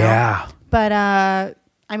 Yeah. But I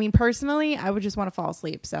mean, personally, I would just want to fall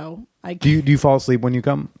asleep. So I Do you fall asleep when you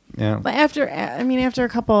come? Yeah. But after a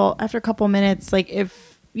couple minutes, like if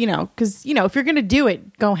because if you're gonna do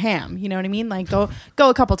it, go ham. You know what I mean? Like go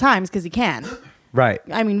a couple times because you can. Right.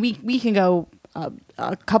 I mean, we can go a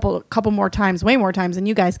couple more times, way more times than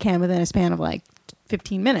you guys can within a span of like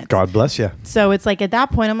 15 minutes. God bless you. So it's like at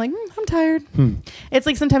that point, I'm like, I'm tired. It's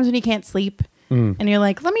like sometimes when you can't sleep, and you're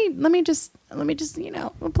like, let me just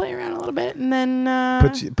we'll play around a little bit, and then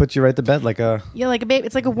Put you right to bed like a. yeah, like a baby.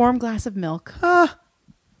 It's like a warm glass of milk.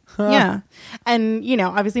 Yeah, and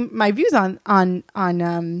obviously my views on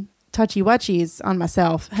touchy wutchies on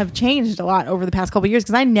myself have changed a lot over the past couple of years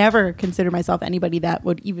because I never consider myself anybody that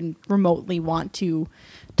would even remotely want to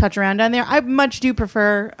touch around down there. I much do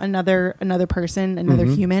prefer another person, another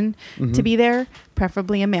human to be there,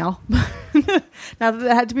 preferably a male. Now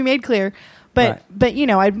that had to be made clear. But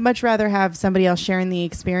I'd much rather have somebody else sharing the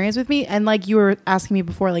experience with me. And like you were asking me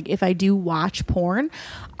before, like if I do watch porn,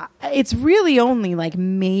 it's really only like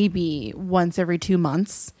maybe once every 2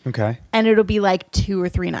 months. Okay. And it'll be like 2 or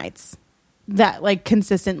 3 nights that like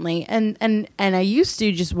consistently. And I used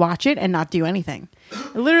to just watch it and not do anything.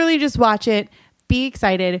 Literally just watch it, be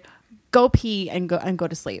excited, go pee and go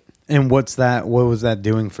to sleep. And what was that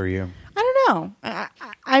doing for you? I don't know.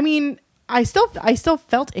 I mean, I still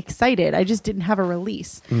felt excited. I just didn't have a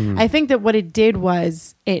release. I think that what it did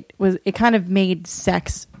was it kind of made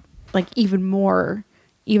sex like even more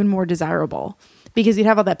desirable because you'd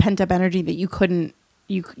have all that pent up energy that you couldn't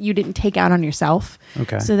you didn't take out on yourself.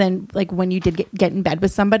 Okay. So then like when you did get in bed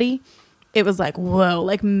with somebody, it was like, whoa,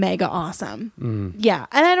 like mega awesome. Yeah.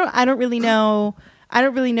 And I don't really know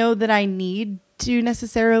that I need to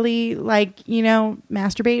necessarily like,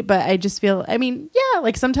 masturbate, but I just feel,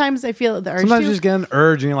 like sometimes I feel the urge. Sometimes you just get an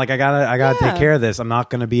urge and you're like, I gotta take care of this. I'm not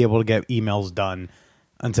going to be able to get emails done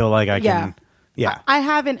until like I can. Yeah. I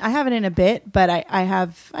haven't in a bit, but I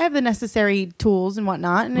have the necessary tools and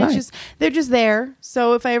whatnot. And they're just there.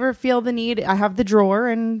 So if I ever feel the need, I have the drawer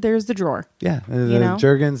and there's the drawer. Yeah. The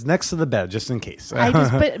Jergens next to the bed, just in case. But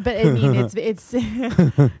I mean, it's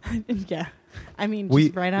yeah. I mean,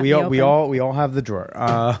 just right out the open. we all have the drawer.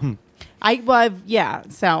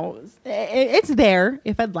 So it's there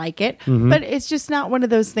if I'd like it, but it's just not one of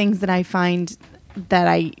those things that I find that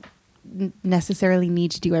I necessarily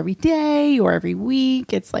need to do every day or every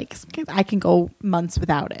week. It's like I can go months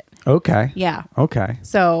without it. Okay. Yeah. Okay.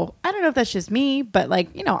 So I don't know if that's just me, but like,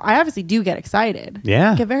 I obviously do get excited.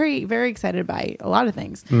 Yeah. I get very, very excited by a lot of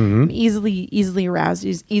things. I'm easily aroused,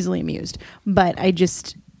 easily amused, but I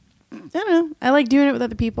don't know. I like doing it with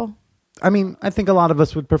other people. I mean, I think a lot of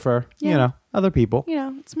us would prefer, other people.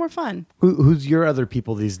 It's more fun. Who's your other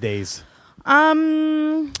people these days?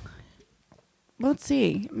 Let's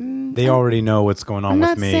see. They already know what's going on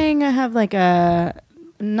with me. I'm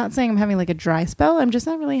not saying I'm having like a dry spell. I'm just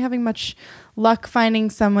not really having much luck finding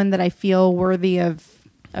someone that I feel worthy of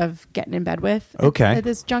getting in bed with. At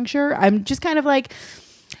this juncture, I'm just kind of like,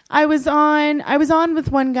 I was on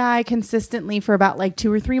with one guy consistently for about like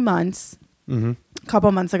 2 or 3 months, a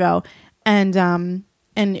couple months ago, and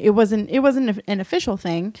it wasn't an official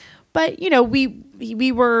thing, but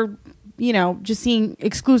we were just seeing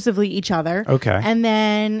exclusively each other. Okay. And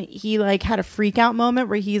then he like had a freak out moment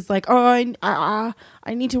where he's like, oh, I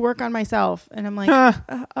need to work on myself. And I'm like,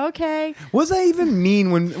 okay. What does that even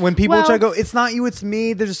mean when people try to go, it's not you, it's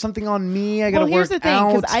me. There's something on me. I got to work out. Here's the thing,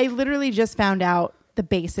 because I literally just found out the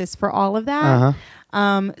basis for all of that.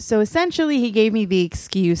 So essentially he gave me the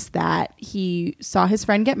excuse that he saw his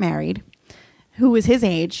friend get married, who was his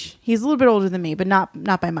age. He's a little bit older than me, but not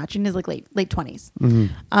by much, in his like late 20s.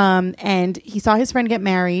 And he saw his friend get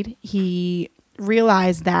married. He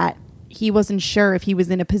realized that he wasn't sure if he was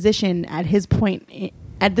in a position at this point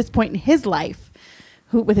in his life,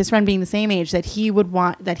 with his friend being the same age, that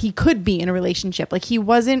he could be in a relationship. Like he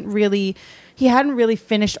hadn't really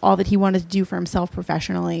finished all that he wanted to do for himself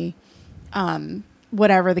professionally.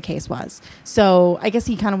 Whatever the case was. So I guess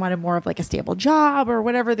he kind of wanted more of like a stable job or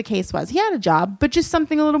whatever the case was. He had a job, but just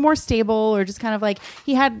something a little more stable, or just kind of like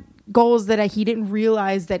he had goals that he didn't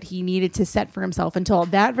realize that he needed to set for himself until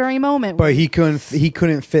that very moment. But he couldn't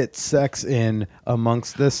fit sex in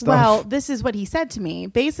amongst this stuff. Well, this is what he said to me.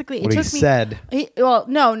 Basically, No.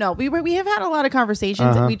 We have had a lot to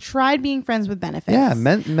conversations, and we tried being friends with benefits. Yeah,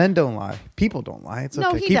 men don't lie. People don't lie. It's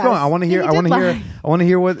okay. He Keep does. going. I want to hear. He I want to did hear. lie. I want to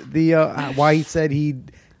hear what the why he said he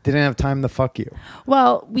didn't have time to fuck you.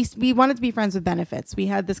 Well, we wanted to be friends with benefits. We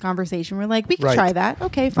had this conversation. We're like, we could Right. try that.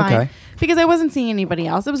 Okay, fine. Okay. Because I wasn't seeing anybody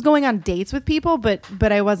else. I was going on dates with people, but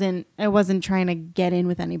I wasn't trying to get in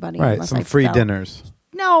with anybody. Right. unless Some I free felt- dinners.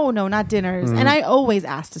 No, not dinners. And I always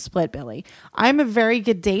ask to split, Billy. I'm a very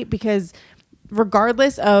good date because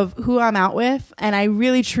regardless of who I'm out with, and I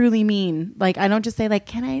really truly mean, like, I don't just say like,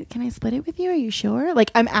 can I split it with you? Are you sure? Like,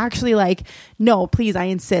 I'm actually like, no, please, I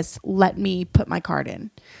insist, let me put my card in,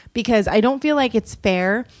 because I don't feel like it's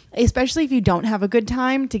fair, especially if you don't have a good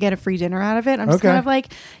time, to get a free dinner out of it. I'm just kind of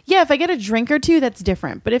like, yeah, if I get a drink or two, that's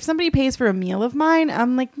different. But if somebody pays for a meal of mine,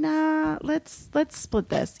 I'm like, nah, let's split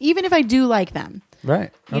this, even if I do like them.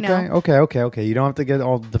 Right. You know? Okay. You don't have to get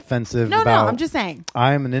all defensive. No, about, I'm just saying.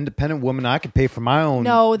 I am an independent woman. I can pay for my own.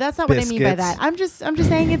 No, that's not what I mean by biscuits. that. I'm just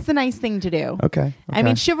saying it's the nice thing to do. Okay. I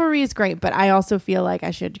mean, chivalry is great, but I also feel like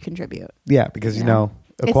I should contribute. Yeah, because you know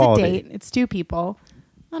equality. It's a date. It's two people.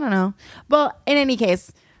 I don't know. Well, in any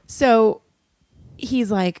case, so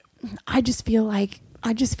he's like, I just feel like,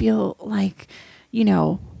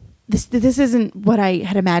 this isn't what I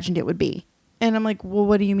had imagined it would be. And I'm like, well,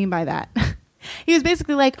 what do you mean by that? He was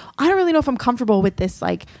basically like, I don't really know if I'm comfortable with this,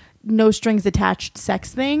 like, no strings attached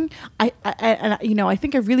sex thing. I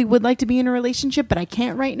think I really would like to be in a relationship, but I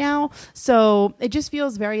can't right now. So it just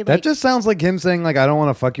feels very like, that just sounds like him saying like, I don't want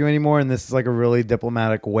to fuck you anymore, and this is like a really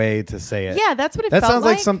diplomatic way to say it. Yeah, that's what it that felt sounds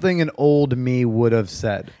like something an old me would have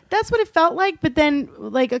said. That's what it felt like. But then,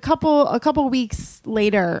 like a couple weeks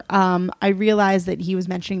later, I realized that he was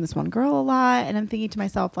mentioning this one girl a lot, and I'm thinking to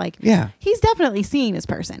myself, like, yeah, he's definitely seeing this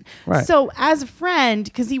person. Right. So as a friend,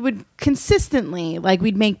 because he would consistently, like,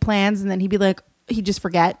 we'd make plans, and then he'd be like, he'd just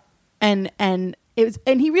forget, and It was,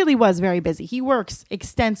 and he really was very busy. He works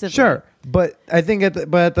extensively. Sure, but I think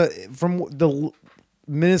from the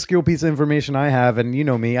minuscule piece of information I have, and you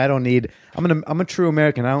know me, I don't need. I'm a true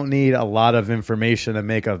American. I don't need a lot of information to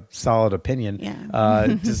make a solid opinion. Yeah.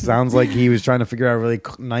 It just sounds like he was trying to figure out a really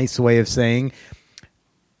nice way of saying,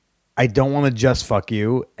 I don't want to just fuck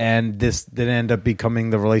you, and this didn't end up becoming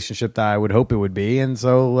the relationship that I would hope it would be, and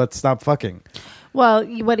so let's stop fucking. Well,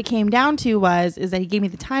 what it came down to is that he gave me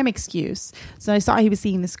the time excuse. So I saw he was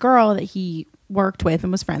seeing this girl that he worked with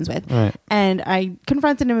and was friends with, right. And I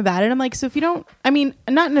confronted him about it. I'm like, so if you don't, I mean,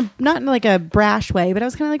 not in like a brash way, but I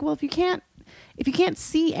was kind of like, well, if you can't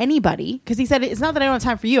see anybody, because he said it's not that I don't have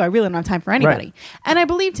time for you, I really don't have time for anybody, right. And I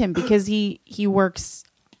believed him because he works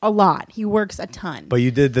a lot, he works a ton. But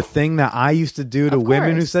you did the thing that I used to do to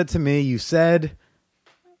women who said to me, you said,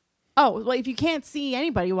 oh, well, if you can't see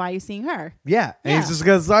anybody, why are you seeing her? Yeah. And he's just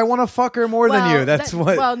because I want to fuck her more than you. That's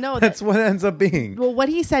what ends up being. Well, what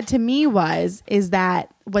he said to me is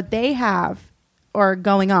that what they have or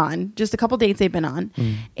going on, just a couple dates they've been on,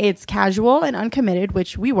 it's casual and uncommitted,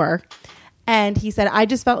 which we were. And he said, I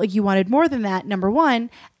just felt like you wanted more than that, number one.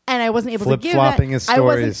 And I wasn't able to give that. His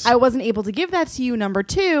stories. I wasn't able to give that to you, number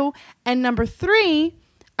two. And number three,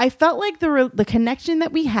 I felt like the connection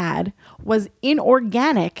that we had was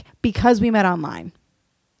inorganic because we met online.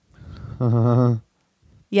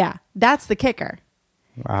 Yeah, that's the kicker.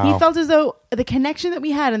 Wow. He felt as though the connection that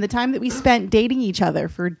we had and the time that we spent dating each other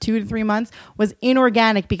for 2 to 3 months was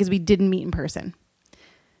inorganic because we didn't meet in person.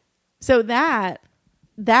 So that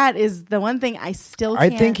is the one thing I still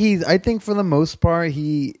can't. I think for the most part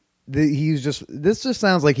this just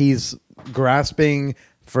sounds like he's grasping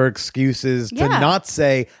for excuses to not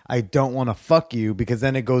say I don't want to fuck you, because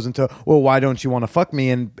then it goes into, well, why don't you want to fuck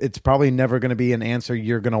me? And it's probably never going to be an answer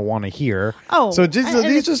you're going to want to hear. Oh, so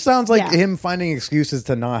these just sounds like him finding excuses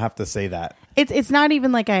to not have to say that. It's not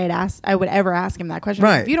even like I would ever ask him that question.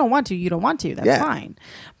 Right. Like, if you don't want to, you don't want to. That's fine.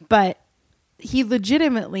 But he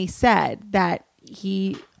legitimately said that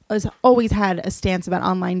he has always had a stance about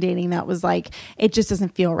online dating that was like, it just doesn't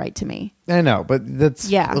feel right to me. I know, but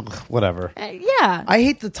that's whatever. Yeah. I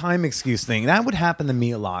hate the time excuse thing. That would happen to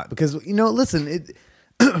me a lot because, listen,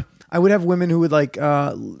 I would have women who would like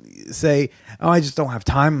say, oh, I just don't have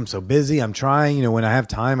time. I'm so busy. I'm trying. When I have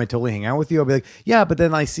time, I totally hang out with you. I'll be like, yeah, but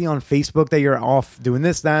then I see on Facebook that you're off doing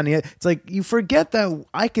this, that, and the other. It's like, you forget that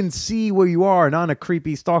I can see where you are, not in a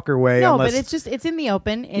creepy stalker way. No, but it's in the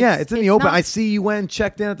open. It's in the open. I see you went and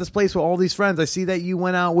checked in at this place with all these friends. I see that you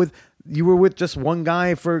were with just one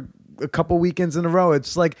guy for a couple weekends in a row.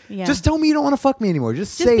 It's like, just tell me you don't want to fuck me anymore.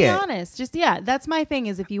 Just say it. Just be honest. That's my thing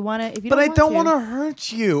is if you want to, but I don't want to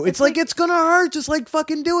hurt you. It's like it's going to hurt. Just like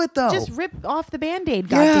fucking do it though. Just rip off the Band-Aid.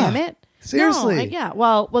 God damn it. Seriously. No,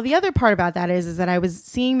 well, the other part about that is that I was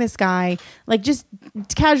seeing this guy like just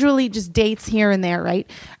casually just dates here and there. Right.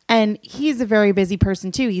 And he's a very busy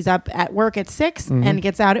person too. He's up at work at 6 and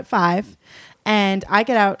gets out at 5. And I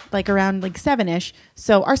get out like around like 7-ish.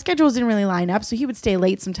 So our schedules didn't really line up. So he would stay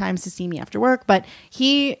late sometimes to see me after work. But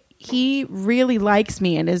he really likes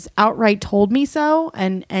me and has outright told me so.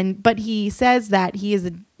 But he says that he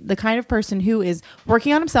is the kind of person who is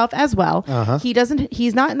working on himself as well. Uh-huh.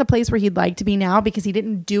 He's not in the place where he'd like to be now because he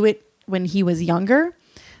didn't do it when he was younger.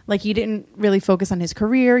 Like he didn't really focus on his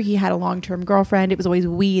career. He had a long-term girlfriend. It was always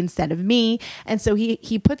we instead of me. And so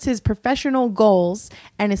he puts his professional goals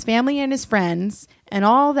and his family and his friends and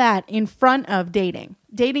all that in front of dating.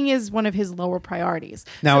 Dating is one of his lower priorities.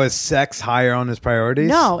 Now, is sex higher on his priorities?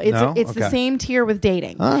 No, it's the same tier with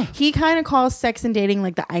dating. Huh. He kind of calls sex and dating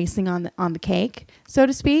like the icing on the cake, so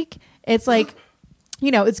to speak. It's like,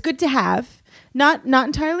 it's good to have, not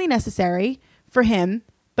entirely necessary for him,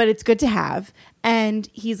 but it's good to have. And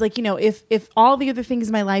he's like, if all the other things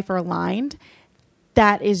in my life are aligned,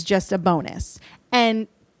 that is just a bonus. And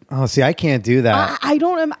oh, see, I can't do that.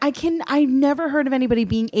 I never heard of anybody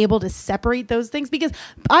being able to separate those things because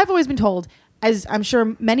I've always been told, as I'm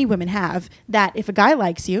sure many women have, that if a guy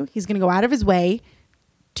likes you, he's going to go out of his way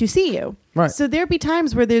to see you. Right. So there'd be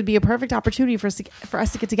times where there'd be a perfect opportunity for us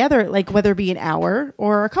to get together, like whether it be an hour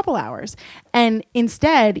or a couple hours. And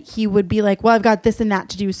instead he would be like, well, I've got this and that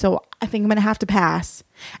to do. So I think I'm going to have to pass,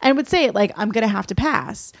 and would say it like, I'm going to have to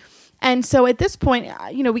pass. And so at this point,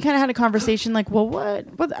 we kind of had a conversation like, well, what?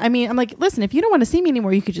 I mean, I'm like, listen, if you don't want to see me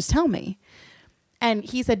anymore, you could just tell me. And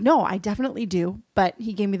he said, no, I definitely do. But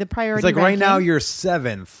he gave me the priority. It's like ranking. Right now you're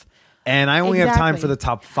 7th. And I only have time for the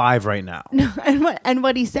top 5 right now. No, and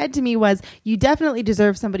what he said to me was, you definitely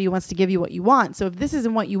deserve somebody who wants to give you what you want. So if this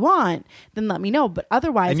isn't what you want, then let me know. But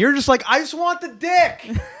otherwise... And you're just like, I just want the dick.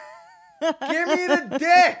 Give me the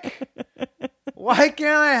dick. Why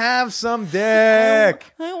can't I have some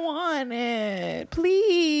dick? I want it,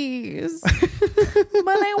 please. But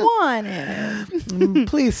I want it.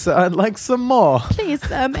 Please, I'd like some more. Please,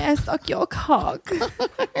 may I suck your cock?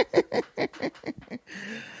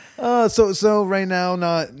 So right now,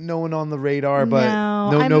 no one on the radar, but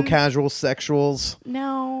no casual sexuals.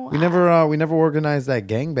 No, we never organized that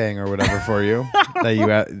gangbang or whatever for you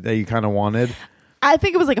that you kind of wanted. I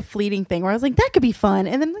think it was like a fleeting thing where I was like, that could be fun,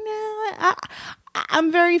 and then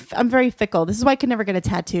I'm very fickle. This is why I could never get a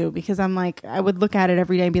tattoo, because I'm like, I would look at it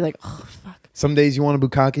every day and be like, oh fuck. Some days you want a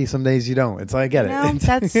bukkake, some days you don't. It's like, I get it.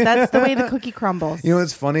 That's the way the cookie crumbles. You know,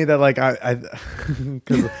 it's funny that like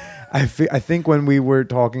because I think when we were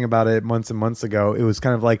talking about it months and months ago, it was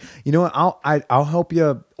kind of like, you know what, I'll help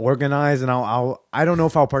you organize, and I don't know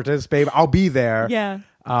if I'll participate, but I'll be there. Yeah.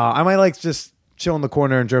 I might like just chill in the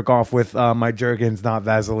corner and jerk off with my Jergens, not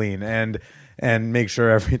Vaseline, and make sure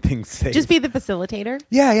everything's safe. Just be the facilitator.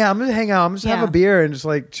 Yeah. I'm gonna hang out. I'm just have a beer and just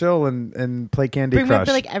like chill and play Candy Bring me up, Crush.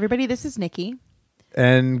 be like, everybody, this is Nikki.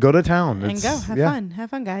 And go to town. And go. Have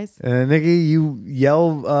fun, guys. Nikki, you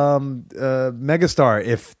yell megastar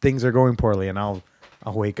if things are going poorly, and I'll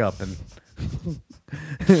wake up and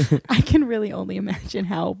I can really only imagine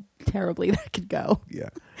how terribly that could go. Yeah.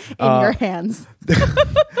 In your hands.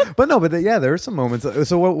 But yeah, there were some moments.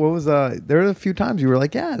 So what was there were a few times you were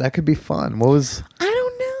like, yeah, that could be fun. What was I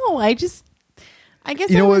don't know. I guess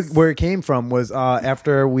you know where it came from was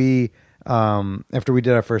after we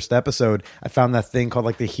did our first episode, I found that thing called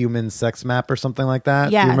like the human sex map or something like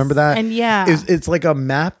that. Yes. Do you remember that? And yeah, it's like a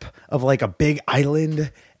map of like a big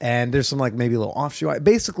island, and there's some like maybe a little offshoot.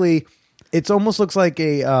 Basically, it almost looks like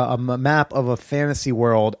a map of a fantasy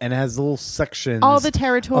world, and it has little sections. All the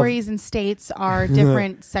territories and states are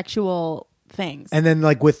different sexual things. And then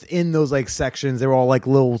like within those like sections, they were all like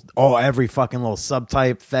every fucking little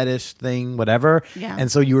subtype, fetish thing, whatever. Yeah.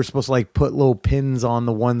 And so you were supposed to like put little pins on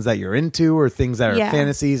the ones that you're into, or things that are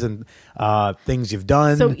fantasies and things you've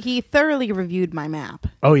done. So he thoroughly reviewed my map.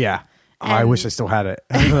 Oh yeah. I wish I still had it.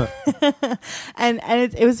 and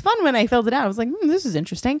it was fun when I filled it out. I was like, this is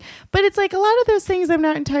interesting. But it's like a lot of those things I'm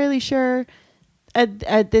not entirely sure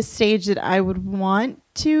at this stage that I would want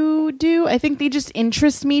to do. I think they just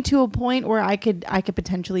interest me to a point where I could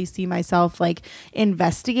potentially see myself like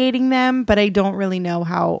investigating them, but I don't really know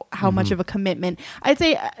how much of a commitment. I'd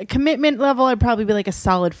say a commitment level, I'd probably be like a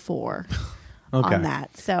solid 4. Okay. On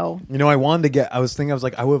that. So, you know, I was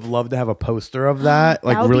like, I would have loved to have a poster of that,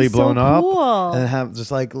 like really blown up, and have just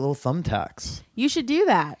like little thumbtacks. You should do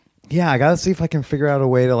that. Yeah, I gotta see if I can figure out a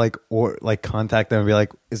way to like contact them and be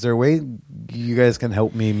like, is there a way you guys can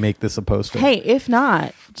help me make this a poster? Hey, if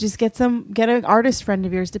not, just get an artist friend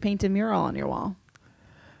of yours to paint a mural on your wall.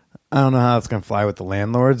 I don't know how it's gonna fly with the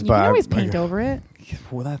landlords, but you can always paint over it.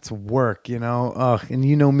 Well, that's work, you know. Ugh, and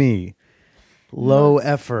you know me. Low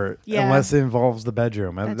effort, unless it involves the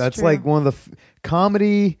bedroom. That's like one of the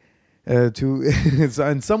comedy.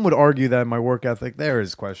 And some would argue that my work ethic there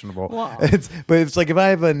is questionable. Wow. But it's like if I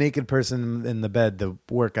have a naked person in the bed, the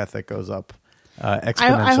work ethic goes up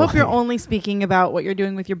exponentially. I hope you're only speaking about what you're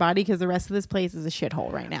doing with your body, because the rest of this place is a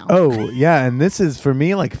shithole right now. Oh yeah, and this is for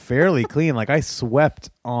me like fairly clean. Like I swept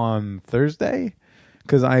on Thursday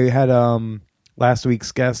because I had last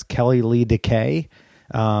week's guest Kelly Lee Decay.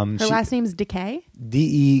 Her last name's Decay?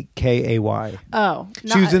 Dekay. Oh.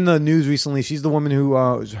 She was in the news recently. She's the woman who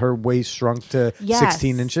her waist shrunk to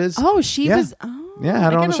 16 inches. Oh, she was... Oh, yeah, I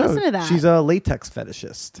had her on the show. Listen to that. She's a latex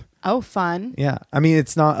fetishist. Oh, fun. Yeah. I mean,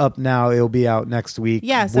 it's not up now. It'll be out next week.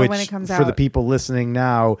 Yeah, so when it comes out. For the people listening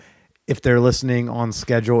now, if they're listening on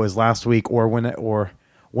schedule, is last week or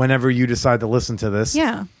whenever you decide to listen to this.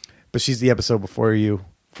 Yeah. But she's the episode before you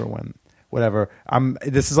for when... Whatever.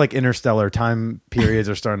 This is like interstellar. Time periods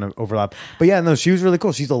are starting to overlap. But yeah, no, she was really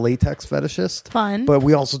cool. She's a latex fetishist. Fun. But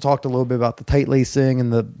we also talked a little bit about the tight lacing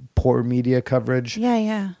and the poor media coverage.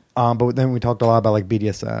 Yeah. But then we talked a lot about like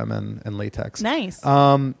BDSM and latex. Nice.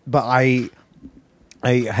 But I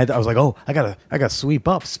was like, oh, I gotta sweep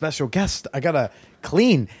up, special guest. I gotta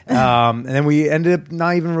clean. And then we ended up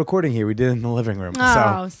not even recording here. We did it in the living room.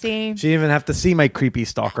 Oh, so see. She didn't even have to see my creepy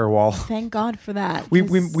stalker wall. Thank God for that.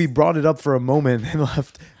 We brought it up for a moment and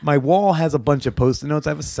left. My wall has a bunch of Post-it notes.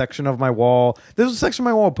 I have a section of my wall. There's a section of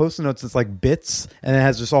my wall of Post-it notes that's like bits, and it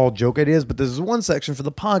has just all joke ideas, but there's one section for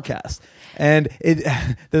the podcast. And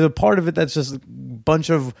there's a part of it that's just a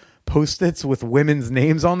bunch of Post-its with women's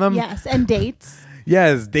names on them. Yes, and dates.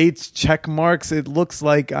 Yes, dates, check marks. It looks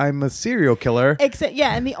like I'm a serial killer. Except,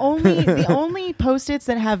 yeah, and the only Post-its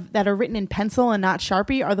that are written in pencil and not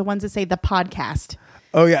Sharpie are the ones that say the podcast.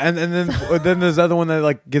 Oh yeah, and then there's the other one that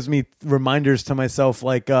like gives me reminders to myself,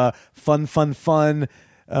 like fun.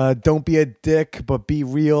 Don't be a dick, but be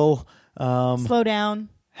real. Slow down.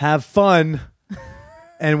 Have fun.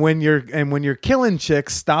 and when you're killing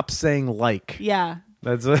chicks, stop saying like. Yeah.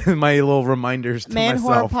 That's my little reminders to Man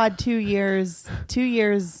myself. Horror Pod 2 years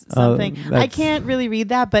something. I can't really read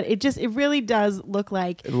that, but it really does look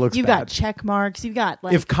like you've got check marks. You've got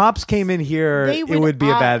like, if cops came in here, it would be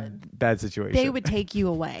a bad situation. They would take you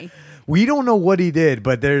away. We don't know what he did,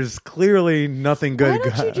 but there's clearly nothing good. Why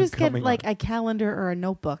don't you just get like a calendar or a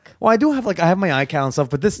notebook? Well, I have my iCal and stuff,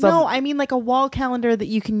 but this stuff. No, I mean like a wall calendar that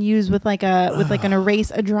you can use with like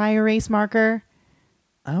a dry erase marker.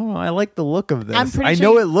 I don't know. I like the look of this. I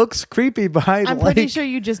know it looks creepy, but I'm pretty sure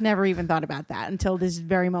you just never even thought about that until this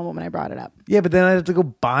very moment when I brought it up. Yeah, but then I'd have to go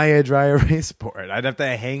buy a dry erase board. I'd have to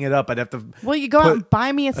hang it up. I'd have to. Well, you go out and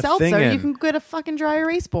buy me a seltzer. You can get a fucking dry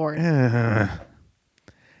erase board.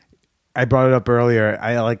 I brought it up earlier.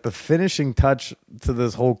 I like the finishing touch to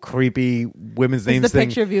this whole creepy women's names It's the thing.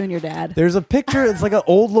 picture of you and your dad. There's a picture. It's like an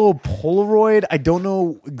old little Polaroid. I don't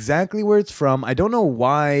know exactly where it's from. I don't know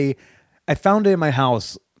why. I found it in my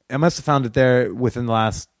house. I must have found it there within the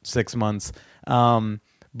last 6 months. But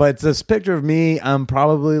it's this picture of me. I'm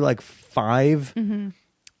probably like 5. Mm-hmm.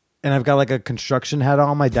 And I've got like a construction hat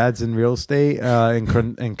on. My dad's in real estate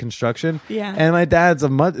in construction. Yeah. And my dad's a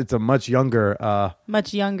much younger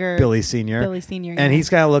Billy Senior. Yeah. And he's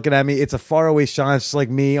kind of looking at me. It's a faraway shot. It's just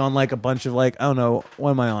like me on like a bunch of like, I don't know,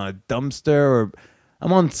 what am I on, a dumpster, or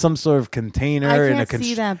I'm on some sort of container. I can't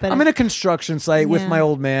see that, but I'm in a construction site with my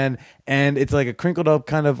old man, and it's like a crinkled up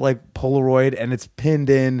kind of like Polaroid, and it's pinned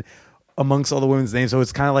in amongst all the women's names. So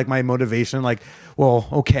it's kind of like my motivation, like, well,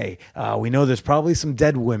 okay, we know there's probably some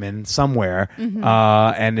dead women somewhere,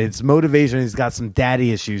 and it's motivation. He's got some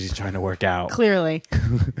daddy issues he's trying to work out. Clearly.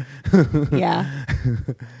 Yeah.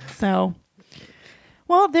 So,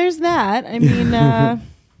 well, there's that. I mean,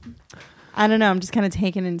 I don't know. I'm just kind of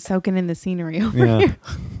taking and soaking in the scenery over here.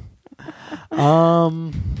 I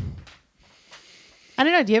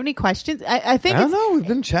don't know. Do you have any questions? I think I don't know. We've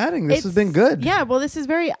been chatting. This has been good. Yeah. Well, this is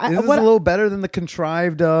very. This is a little better than the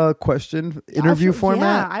contrived question interview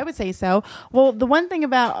format. Yeah, I would say so. Well, the one thing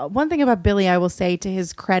about Billy, I will say to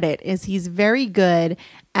his credit, is he's very good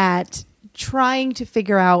at trying to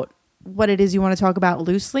figure out what it is you want to talk about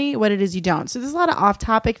loosely, what it is you don't. So there's a lot of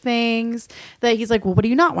off-topic things that he's like, well, what do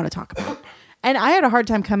you not want to talk about? And I had a hard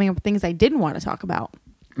time coming up with things I didn't want to talk about.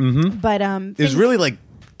 Mm-hmm. But it's really like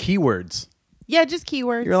keywords. Yeah, just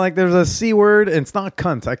keywords. You're like, there's a C word, and it's not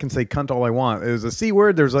cunt. I can say cunt all I want. There's a C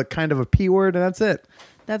word, there's a kind of a P word, and that's it.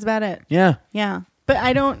 That's about it. Yeah. Yeah. But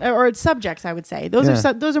I don't, or it's subjects, I would say.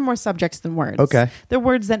 Those are more subjects than words. Okay. They're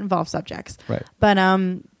words that involve subjects. Right.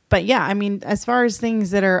 But yeah, I mean, as far as things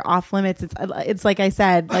that are off limits, it's like I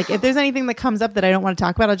said, like if there's anything that comes up that I don't want to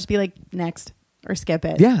talk about, I'll just be like, next, or skip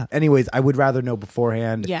it. Yeah. Anyways, I would rather know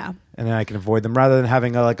beforehand. Yeah. And then I can avoid them rather than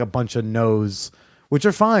having a bunch of no's, which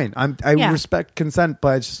are fine. I respect consent,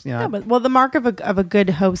 but it's just, Yeah, but the mark of a good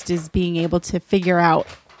host is being able to figure out,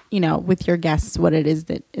 with your guests what it is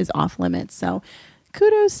that is off limits. So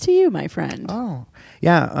kudos to you, my friend. Oh,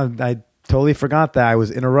 yeah. I totally forgot that I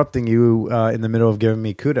was interrupting you in the middle of giving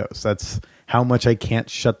me kudos. That's how much I can't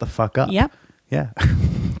shut the fuck up. Yep. Yeah.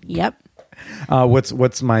 Yep.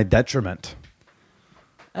 What's my detriment?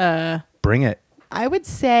 Bring it. I would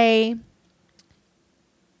say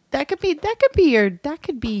that could be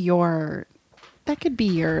your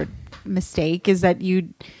mistake, is that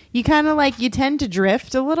you kind of like, you tend to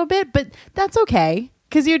drift a little bit, but that's okay.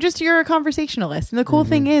 Because you're a conversationalist. And the cool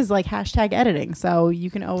thing is like #editing. So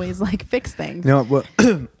you can always like fix things. No, well,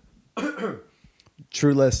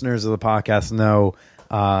 true listeners of the podcast know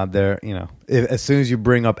as soon as you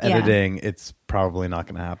bring up editing, it's probably not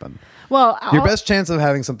going to happen. Well, your best chance of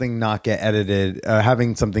having something not get edited,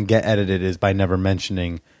 having something get edited, is by never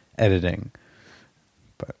mentioning editing.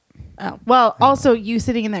 But also you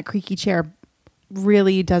sitting in that creaky chair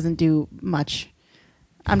really doesn't do much.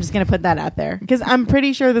 I'm just going to put that out there, because I'm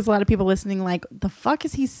pretty sure there's a lot of people listening like, the fuck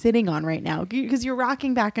is he sitting on right now? Because you're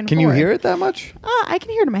rocking back and forth. Can you hear it that much? I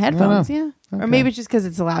can hear it in my headphones, yeah. Okay. Or maybe it's just because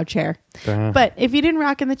it's a loud chair. But if you didn't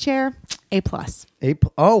rock in the chair, A+.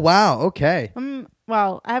 Oh, wow. Okay.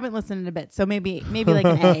 Well, I haven't listened in a bit, so maybe like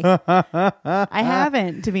an A. I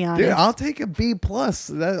haven't, to be honest. Dude, I'll take a B+.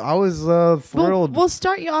 I was thrilled. We'll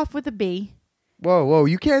start you off with a B. Whoa!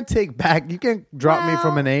 You can't drop me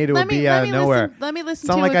from an A to a B out of nowhere. Let me listen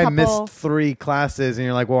Sound to like a I couple. missed 3 classes, and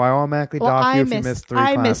you're like, well, I automatically dock you if you missed 3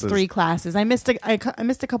 classes. I missed 3 classes. I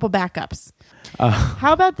missed a couple backups.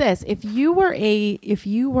 How about this? If you were a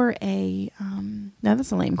no,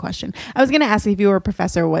 that's a lame question. I was going to ask if you were a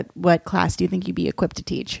professor, what class do you think you'd be equipped to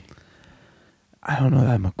teach? I don't know that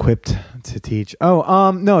I'm equipped to teach.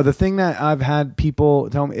 No, the thing that I've had people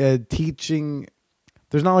tell me, teaching,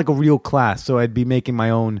 there's not like a real class, so I'd be making my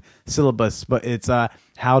own syllabus, but it's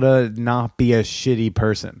how to not be a shitty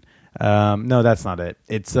person. No, that's not it.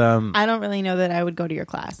 It's I don't really know that I would go to your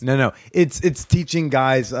class. No. It's teaching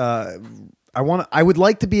guys. I would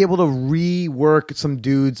like to be able to rework some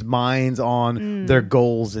dudes' minds on their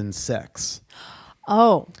goals in sex.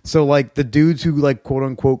 Oh. So like the dudes who like quote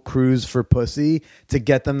unquote cruise for pussy, to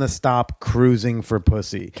get them to stop cruising for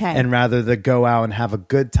pussy. Okay. And rather to go out and have a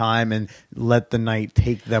good time and let the night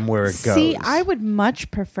take them where it goes. See, I would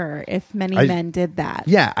much prefer if many men did that.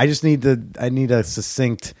 Yeah, I need a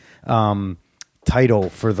succinct title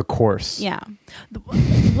for the course. Yeah.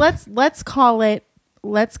 Let's call it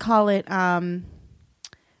we'll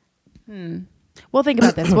think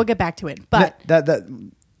about this. We'll get back to it. But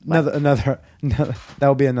another that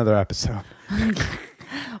will be another episode.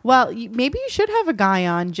 Well, maybe you should have a guy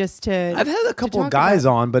on just to. I've had a couple of guys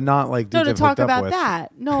on, but not like no, to I've talk hooked up about with.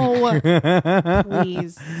 that. No,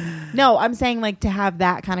 please. No, I'm saying like to have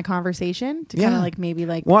that kind of conversation to kind of like maybe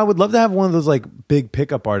like. Well, I would love to have one of those like big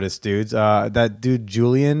pickup artist dudes. That dude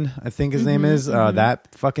Julian, I think his name is. That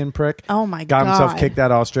fucking prick. Oh my got God. himself kicked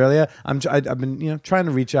out of Australia. I've been trying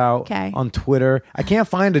to reach out on Twitter. I can't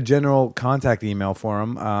find a general contact email for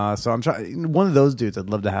him. So I'm trying one of those dudes. I'd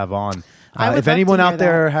love to have on. If anyone out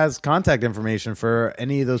there has contact information for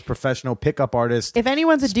any of those professional pickup artists, if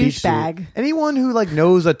anyone's a douchebag, anyone who like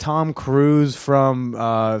knows a Tom Cruise from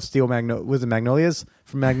Magnolias?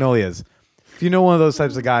 From Magnolias. If you know one of those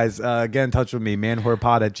types of guys, get in touch with me,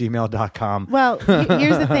 manwhorepod@gmail.com. Well,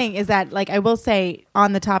 here's the thing is that like I will say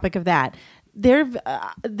on the topic of that,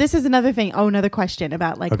 this is another thing. Another question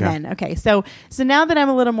about like men. Okay. So now that I'm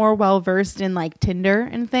a little more well versed in like Tinder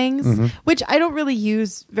and things, which I don't really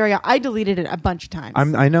use I deleted it a bunch of times.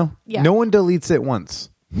 I know. Yeah. No one deletes it once.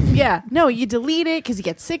 Yeah. No, you delete it because you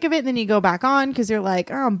get sick of it and then you go back on because you're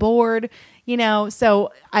like, oh, I'm bored.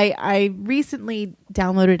 So I recently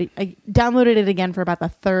downloaded it again for about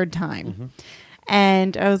the 3rd time.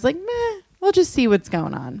 And I was like, we'll just see what's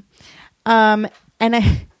going on. And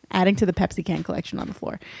I adding to the Pepsi can collection on the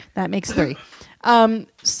floor. That makes 3.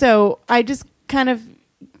 So I just kind of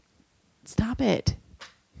stop it.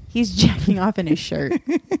 He's jacking off in his shirt.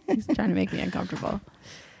 He's trying to make me uncomfortable.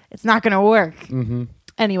 It's not going to work.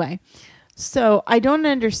 Anyway, so I don't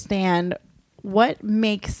understand what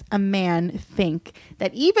makes a man think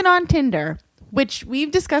that even on Tinder, which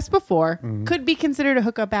we've discussed before, could be considered a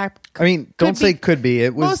hookup app. I mean, don't say could be.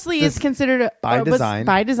 It was mostly is considered by design.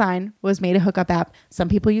 By design was made a hookup app. Some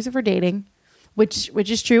people use it for dating, which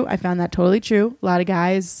is true. I found that totally true. A lot of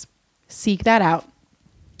guys seek that out.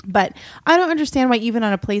 But I don't understand why even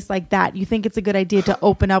on a place like that, you think it's a good idea to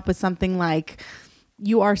open up with something like,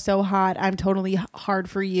 you are so hot, I'm totally hard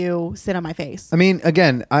for you, sit on my face. I mean,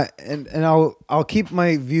 again, I'll keep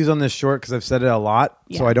my views on this short because I've said it a lot,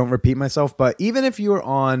 so I don't repeat myself. But even if you're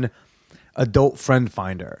on Adult Friend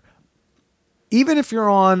Finder, even if you're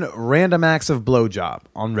on Random Acts of Blowjob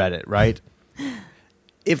on Reddit, right?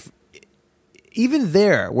 Even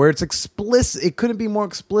there, where it's explicit, it couldn't be more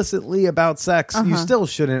explicitly about sex. You still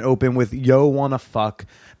shouldn't open with "yo, wanna fuck,"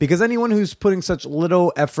 because anyone who's putting such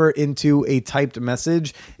little effort into a typed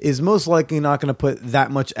message is most likely not going to put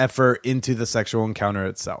that much effort into the sexual encounter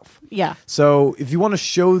itself. Yeah. So if you want to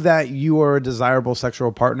show that you are a desirable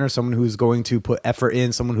sexual partner, someone who's going to put effort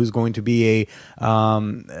in, someone who's going to be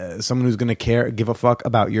someone who's going to give a fuck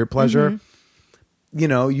about your pleasure. You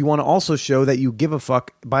want to also show that you give a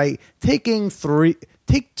fuck by take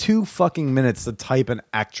 2 fucking minutes to type an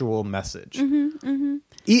actual message. And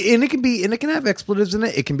it can have expletives in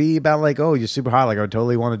it. It can be about like, oh, you're super hot. Like, I would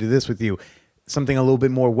totally want to do this with you. Something a little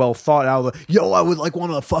bit more well thought out. Like, yo, I would like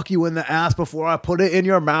want to fuck you in the ass before I put it in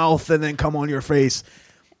your mouth and then come on your face.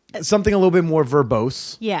 Something a little bit more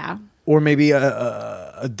verbose. Yeah. Or maybe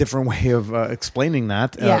a different way of explaining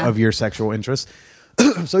that of your sexual interest.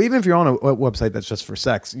 So even if you're on a website that's just for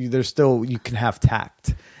sex, you can have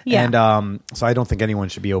tact. Yeah. And so I don't think anyone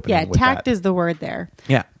should be opening with tact that. is the word there.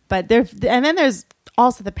 Yeah. But then there's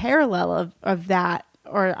also the parallel of that,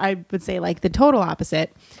 or I would say like the total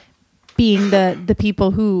opposite, being the people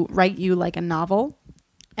who write you like a novel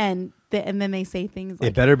and and then they say things like,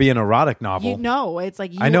 it better be an erotic novel. you know, it's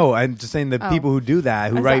like, I know. I'm just saying the people who do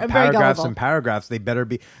that, who I'm sorry, write I'm very paragraphs gullible. and paragraphs, they better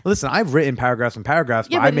be. Listen, I've written paragraphs and paragraphs,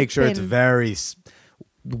 Yeah, but I but make it's sure it's been- very.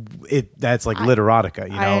 That's like literotica.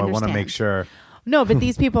 You know, I want to understand. make sure. No, but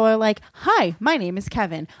these people are like, hi, my name is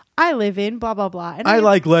Kevin. I live in blah, blah, blah. And I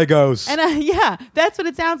like Legos. And yeah, that's what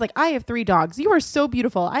it sounds like. I have 3 dogs. You are so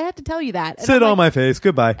beautiful. I had to tell you that. And Sit I'm on like, my face.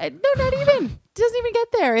 Goodbye. no, not even. Doesn't even get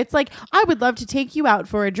there. It's like, I would love to take you out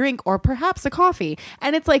for a drink or perhaps a coffee.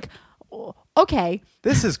 And it's like, okay.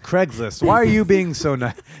 This is Craigslist. Why are you being so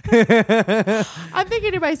nice? I'm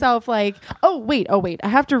thinking to myself like, oh wait. I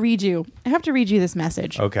have to read you this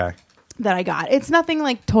message Okay. that I got. It's nothing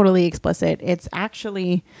like totally explicit. It's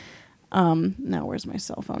actually, no, where's my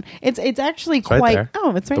cell phone? It's actually It's right quite, there.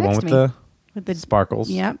 oh, it's right The one next with to me. the With the sparkles.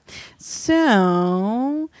 Yep.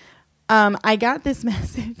 So, I got this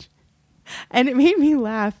message and it made me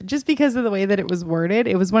laugh just because of the way that it was worded.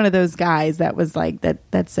 It was one of those guys that was like,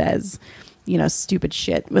 that says, you know, stupid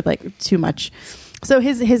shit with like too much. So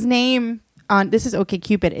his name on, this is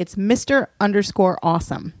OkCupid. It's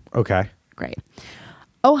Mr._awesome. Okay. Great.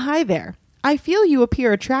 Oh, hi there. I feel you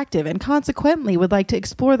appear attractive and consequently would like to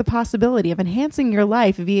explore the possibility of enhancing your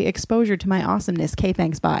life via exposure to my awesomeness. K,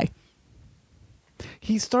 thanks, bye.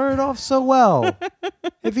 He started off so well.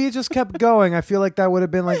 If he had just kept going, I feel like that would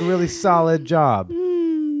have been like a really solid job.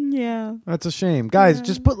 Yeah. That's a shame. Guys,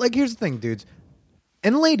 just put like, here's the thing, dudes.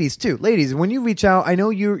 And ladies too. Ladies, when you reach out, I know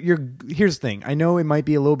you're here's the thing. I know it might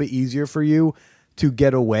be a little bit easier for you to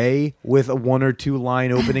get away with a 1 or 2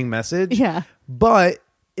 line opening message. Yeah. But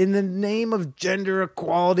in the name of gender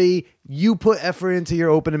equality, you put effort into your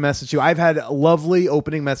opening message too. I've had lovely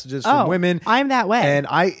opening messages from women. I'm that way. And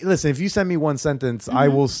I listen, if you send me one sentence, I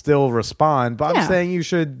will still respond. But Yeah. I'm saying you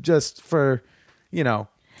should just for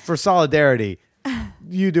solidarity,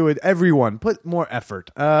 you do it. Everyone put more effort.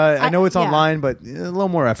 I know it's yeah. online, but a little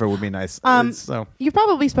more effort would be nice. So You've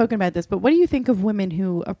probably spoken about this, but what do you think of women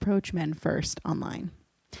who approach men first online?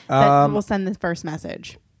 That will send the first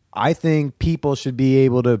message. I think people should be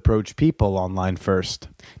able to approach people online first.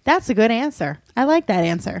 That's a good answer. I like that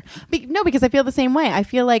answer. No, because I feel the same way. I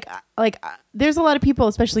feel like there's a lot of people,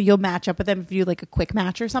 especially you'll match up with them if you do like a quick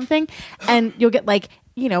match or something, and you'll get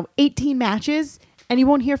 18 matches, and you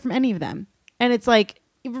won't hear from any of them. And it's like,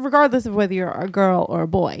 regardless of whether you're a girl or a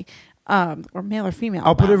boy, or male or female.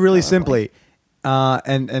 I'll put it really girl or boy. simply,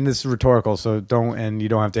 and this is rhetorical, so you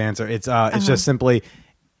don't have to answer. It's just simply,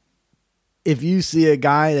 if you see a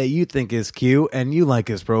guy that you think is cute and you like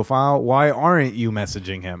his profile, why aren't you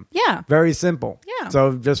messaging him? Yeah. Very simple. Yeah.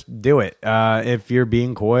 So just do it. If you're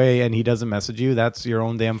being coy and he doesn't message you, that's your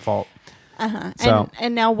own damn fault. So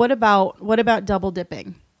And now what about double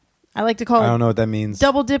dipping? I like to call it. I don't know what that means.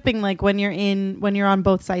 Double dipping, like when you're on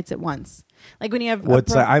both sites at once. Like when you have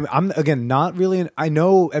I'm again not really. I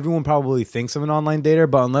know everyone probably thinks of an online dater,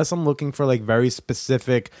 but unless I'm looking for like very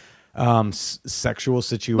specific sexual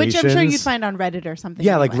situations, which I'm sure you'd find on Reddit or something.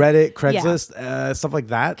 Yeah, like anyway. Reddit, Craigslist, stuff like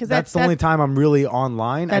that. 'Cause That's the only time I'm really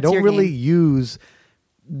online. I that's don't your really game. use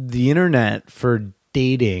the internet for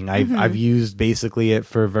dating. I've used basically it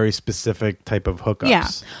for a very specific type of hookups. Yeah.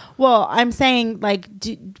 Well, I'm saying like,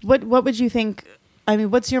 what would you think? I mean,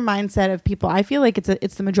 what's your mindset of people? I feel like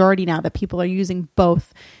it's the majority now that people are using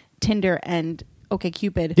both Tinder and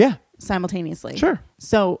OkCupid simultaneously. Sure.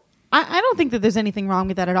 So I don't think that there's anything wrong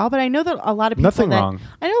with that at all. But I know that a lot of people Nothing wrong.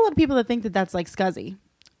 I know a lot of people that think that that's like scuzzy.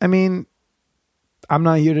 I mean, I'm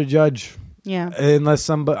not here to judge. Yeah. Unless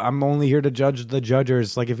I'm only here to judge the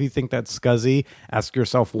judgers. Like if you think that's scuzzy, ask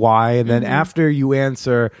yourself why, and then after you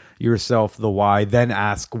answer yourself the why, then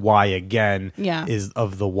ask why again. Yeah. Is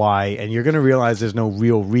of the why, and you're gonna realize there's no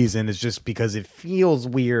real reason. It's just because it feels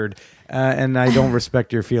weird, and I don't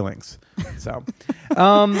respect your feelings. So,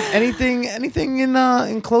 anything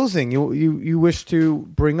in closing you wish to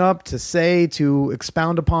bring up, to say, to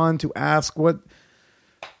expound upon, to ask what?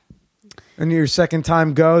 And your second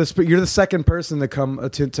time goes, but you're the second person to come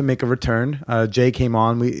to make a return. Jay came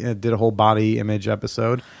on. We did a whole body image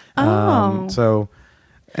episode. So,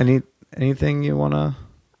 anything you want to?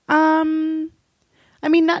 I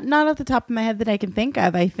mean, not off the top of my head that I can think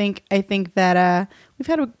of. I think that we've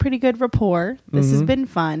had a pretty good rapport. This has been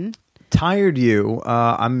fun. Tired you?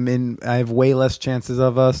 I have way less chances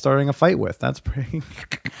of starting a fight with. That's pretty.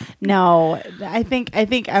 No, I think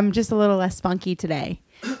I'm just a little less spunky today.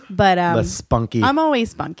 But less spunky. I'm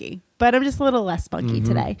always spunky. but I'm just a little less spunky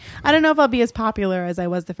today. I don't know if I'll be as popular as I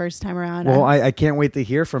was the first time around. Well, I can't wait to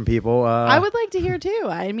hear from people. I would like to hear too.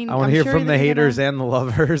 I mean, I want to hear from the haters and the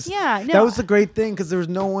lovers. Yeah, no. That was the great thing because there was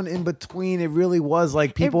no one in between. It really was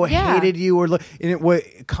like people hated you, and what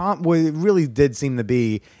it really did seem to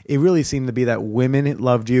be. It really seemed to be that women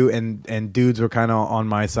loved you, and dudes were kind of on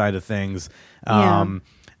my side of things.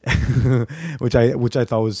 Which I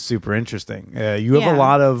thought was super interesting. You have a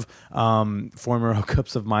lot of former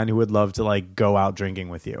hookups of mine who would love to like go out drinking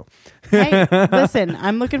with you. Hey, listen,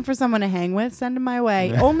 I'm looking for someone to hang with. Send them my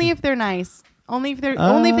way. Only if they're nice. Only if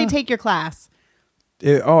they take your class.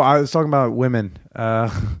 I was talking about women. I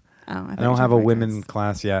don't have a women nice.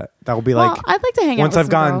 class yet. That will be like I'd like to hang out once with I've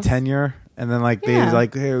gotten girls. tenure. And then like they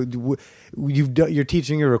like, hey, you're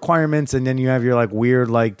teaching your requirements, and then you have your like weird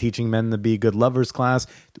like teaching men to be good lovers class.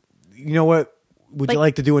 You know what? Would you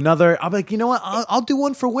like to do another? I'll be like, you know what? I'll do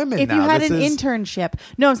one for women. If you had an internship,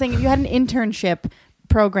 no, I'm saying if you had an internship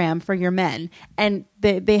program for your men, and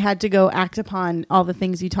they had to go act upon all the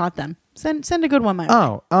things you taught them, send a good one my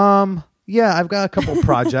way. Yeah, I've got a couple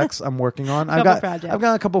projects I'm working on. I've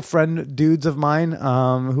got a couple friend dudes of mine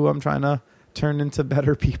who I'm trying to turn into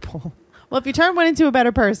better people. Well, if you turn one into a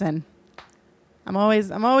better person, I'm always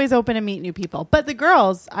open to meet new people. But the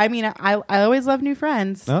girls, I mean, I always love new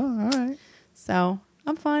friends. Oh, all right. So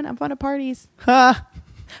I'm fun. I'm fun at parties.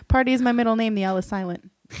 Party is my middle name. The L is silent.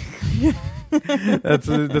 That's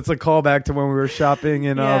a callback to when we were shopping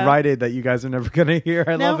in Rite Aid that you guys are never going to hear.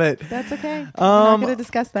 I love it. That's okay. I'm not going to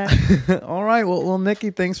discuss that. All right. Well,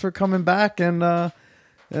 Nikki, thanks for coming back, and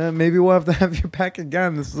maybe we'll have to have you back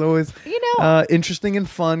again. This is always interesting and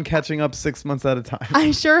fun catching up 6 months at a time.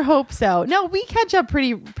 I sure hope so. No, we catch up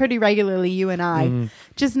pretty regularly, you and I,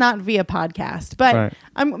 just not via podcast. But right.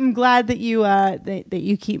 I'm glad that you that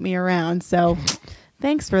you keep me around. So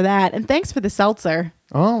thanks for that, and thanks for the seltzer.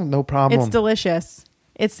 Oh, no problem. It's delicious.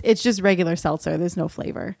 It's just regular seltzer. There's no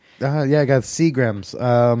flavor. I got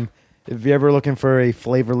Seagrams. If you're ever looking for a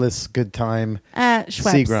flavorless good time,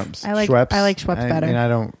 Schweppes. Seagrams. I like Schweppes better. And I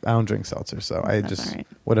don't drink seltzer, so I just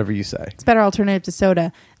whatever you say. It's better alternative to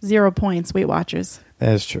soda. 0 points. Weight Watchers.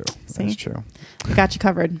 That is true. See? That's true. I got you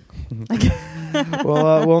covered.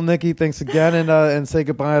 Well, Nikki, thanks again, and say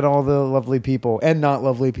goodbye to all the lovely people and not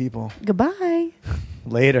lovely people. Goodbye.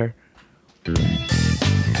 Later.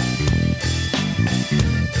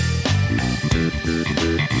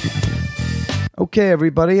 Okay,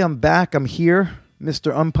 everybody, I'm back. I'm here,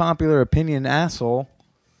 Mr. Unpopular Opinion Asshole.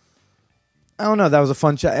 I don't know. That was a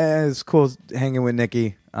fun chat. It's cool hanging with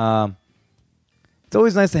Nikki. It's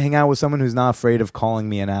always nice to hang out with someone who's not afraid of calling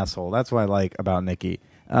me an asshole. That's what I like about Nikki.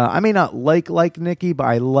 I may not like Nikki, but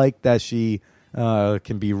I like that she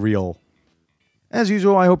can be real. As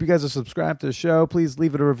usual, I hope you guys are subscribed to the show. Please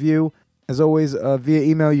leave it a review. As always, via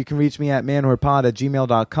email, you can reach me at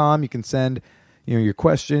manwhorepod@gmail.com. You can send your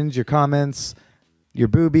questions, your comments, your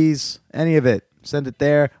boobies, any of it. Send it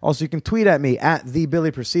there. Also, you can tweet at me at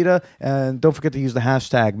 @TheBillyProcida. And don't forget to use the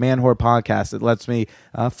hashtag ManWhorePodcast. It lets me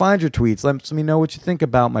find your tweets. Lets me know what you think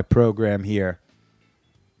about my program here.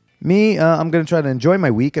 I'm going to try to enjoy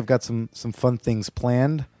my week. I've got some fun things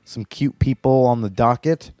planned. Some cute people on the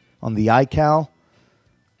docket, on the iCal.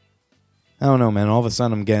 I don't know, man. All of a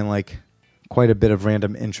sudden, I'm getting like quite a bit of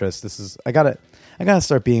random interest. I gotta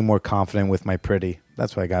start being more confident with my pretty.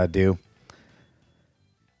 That's what I gotta do.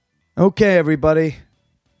 Okay, everybody.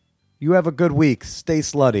 You have a good week. Stay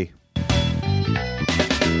slutty.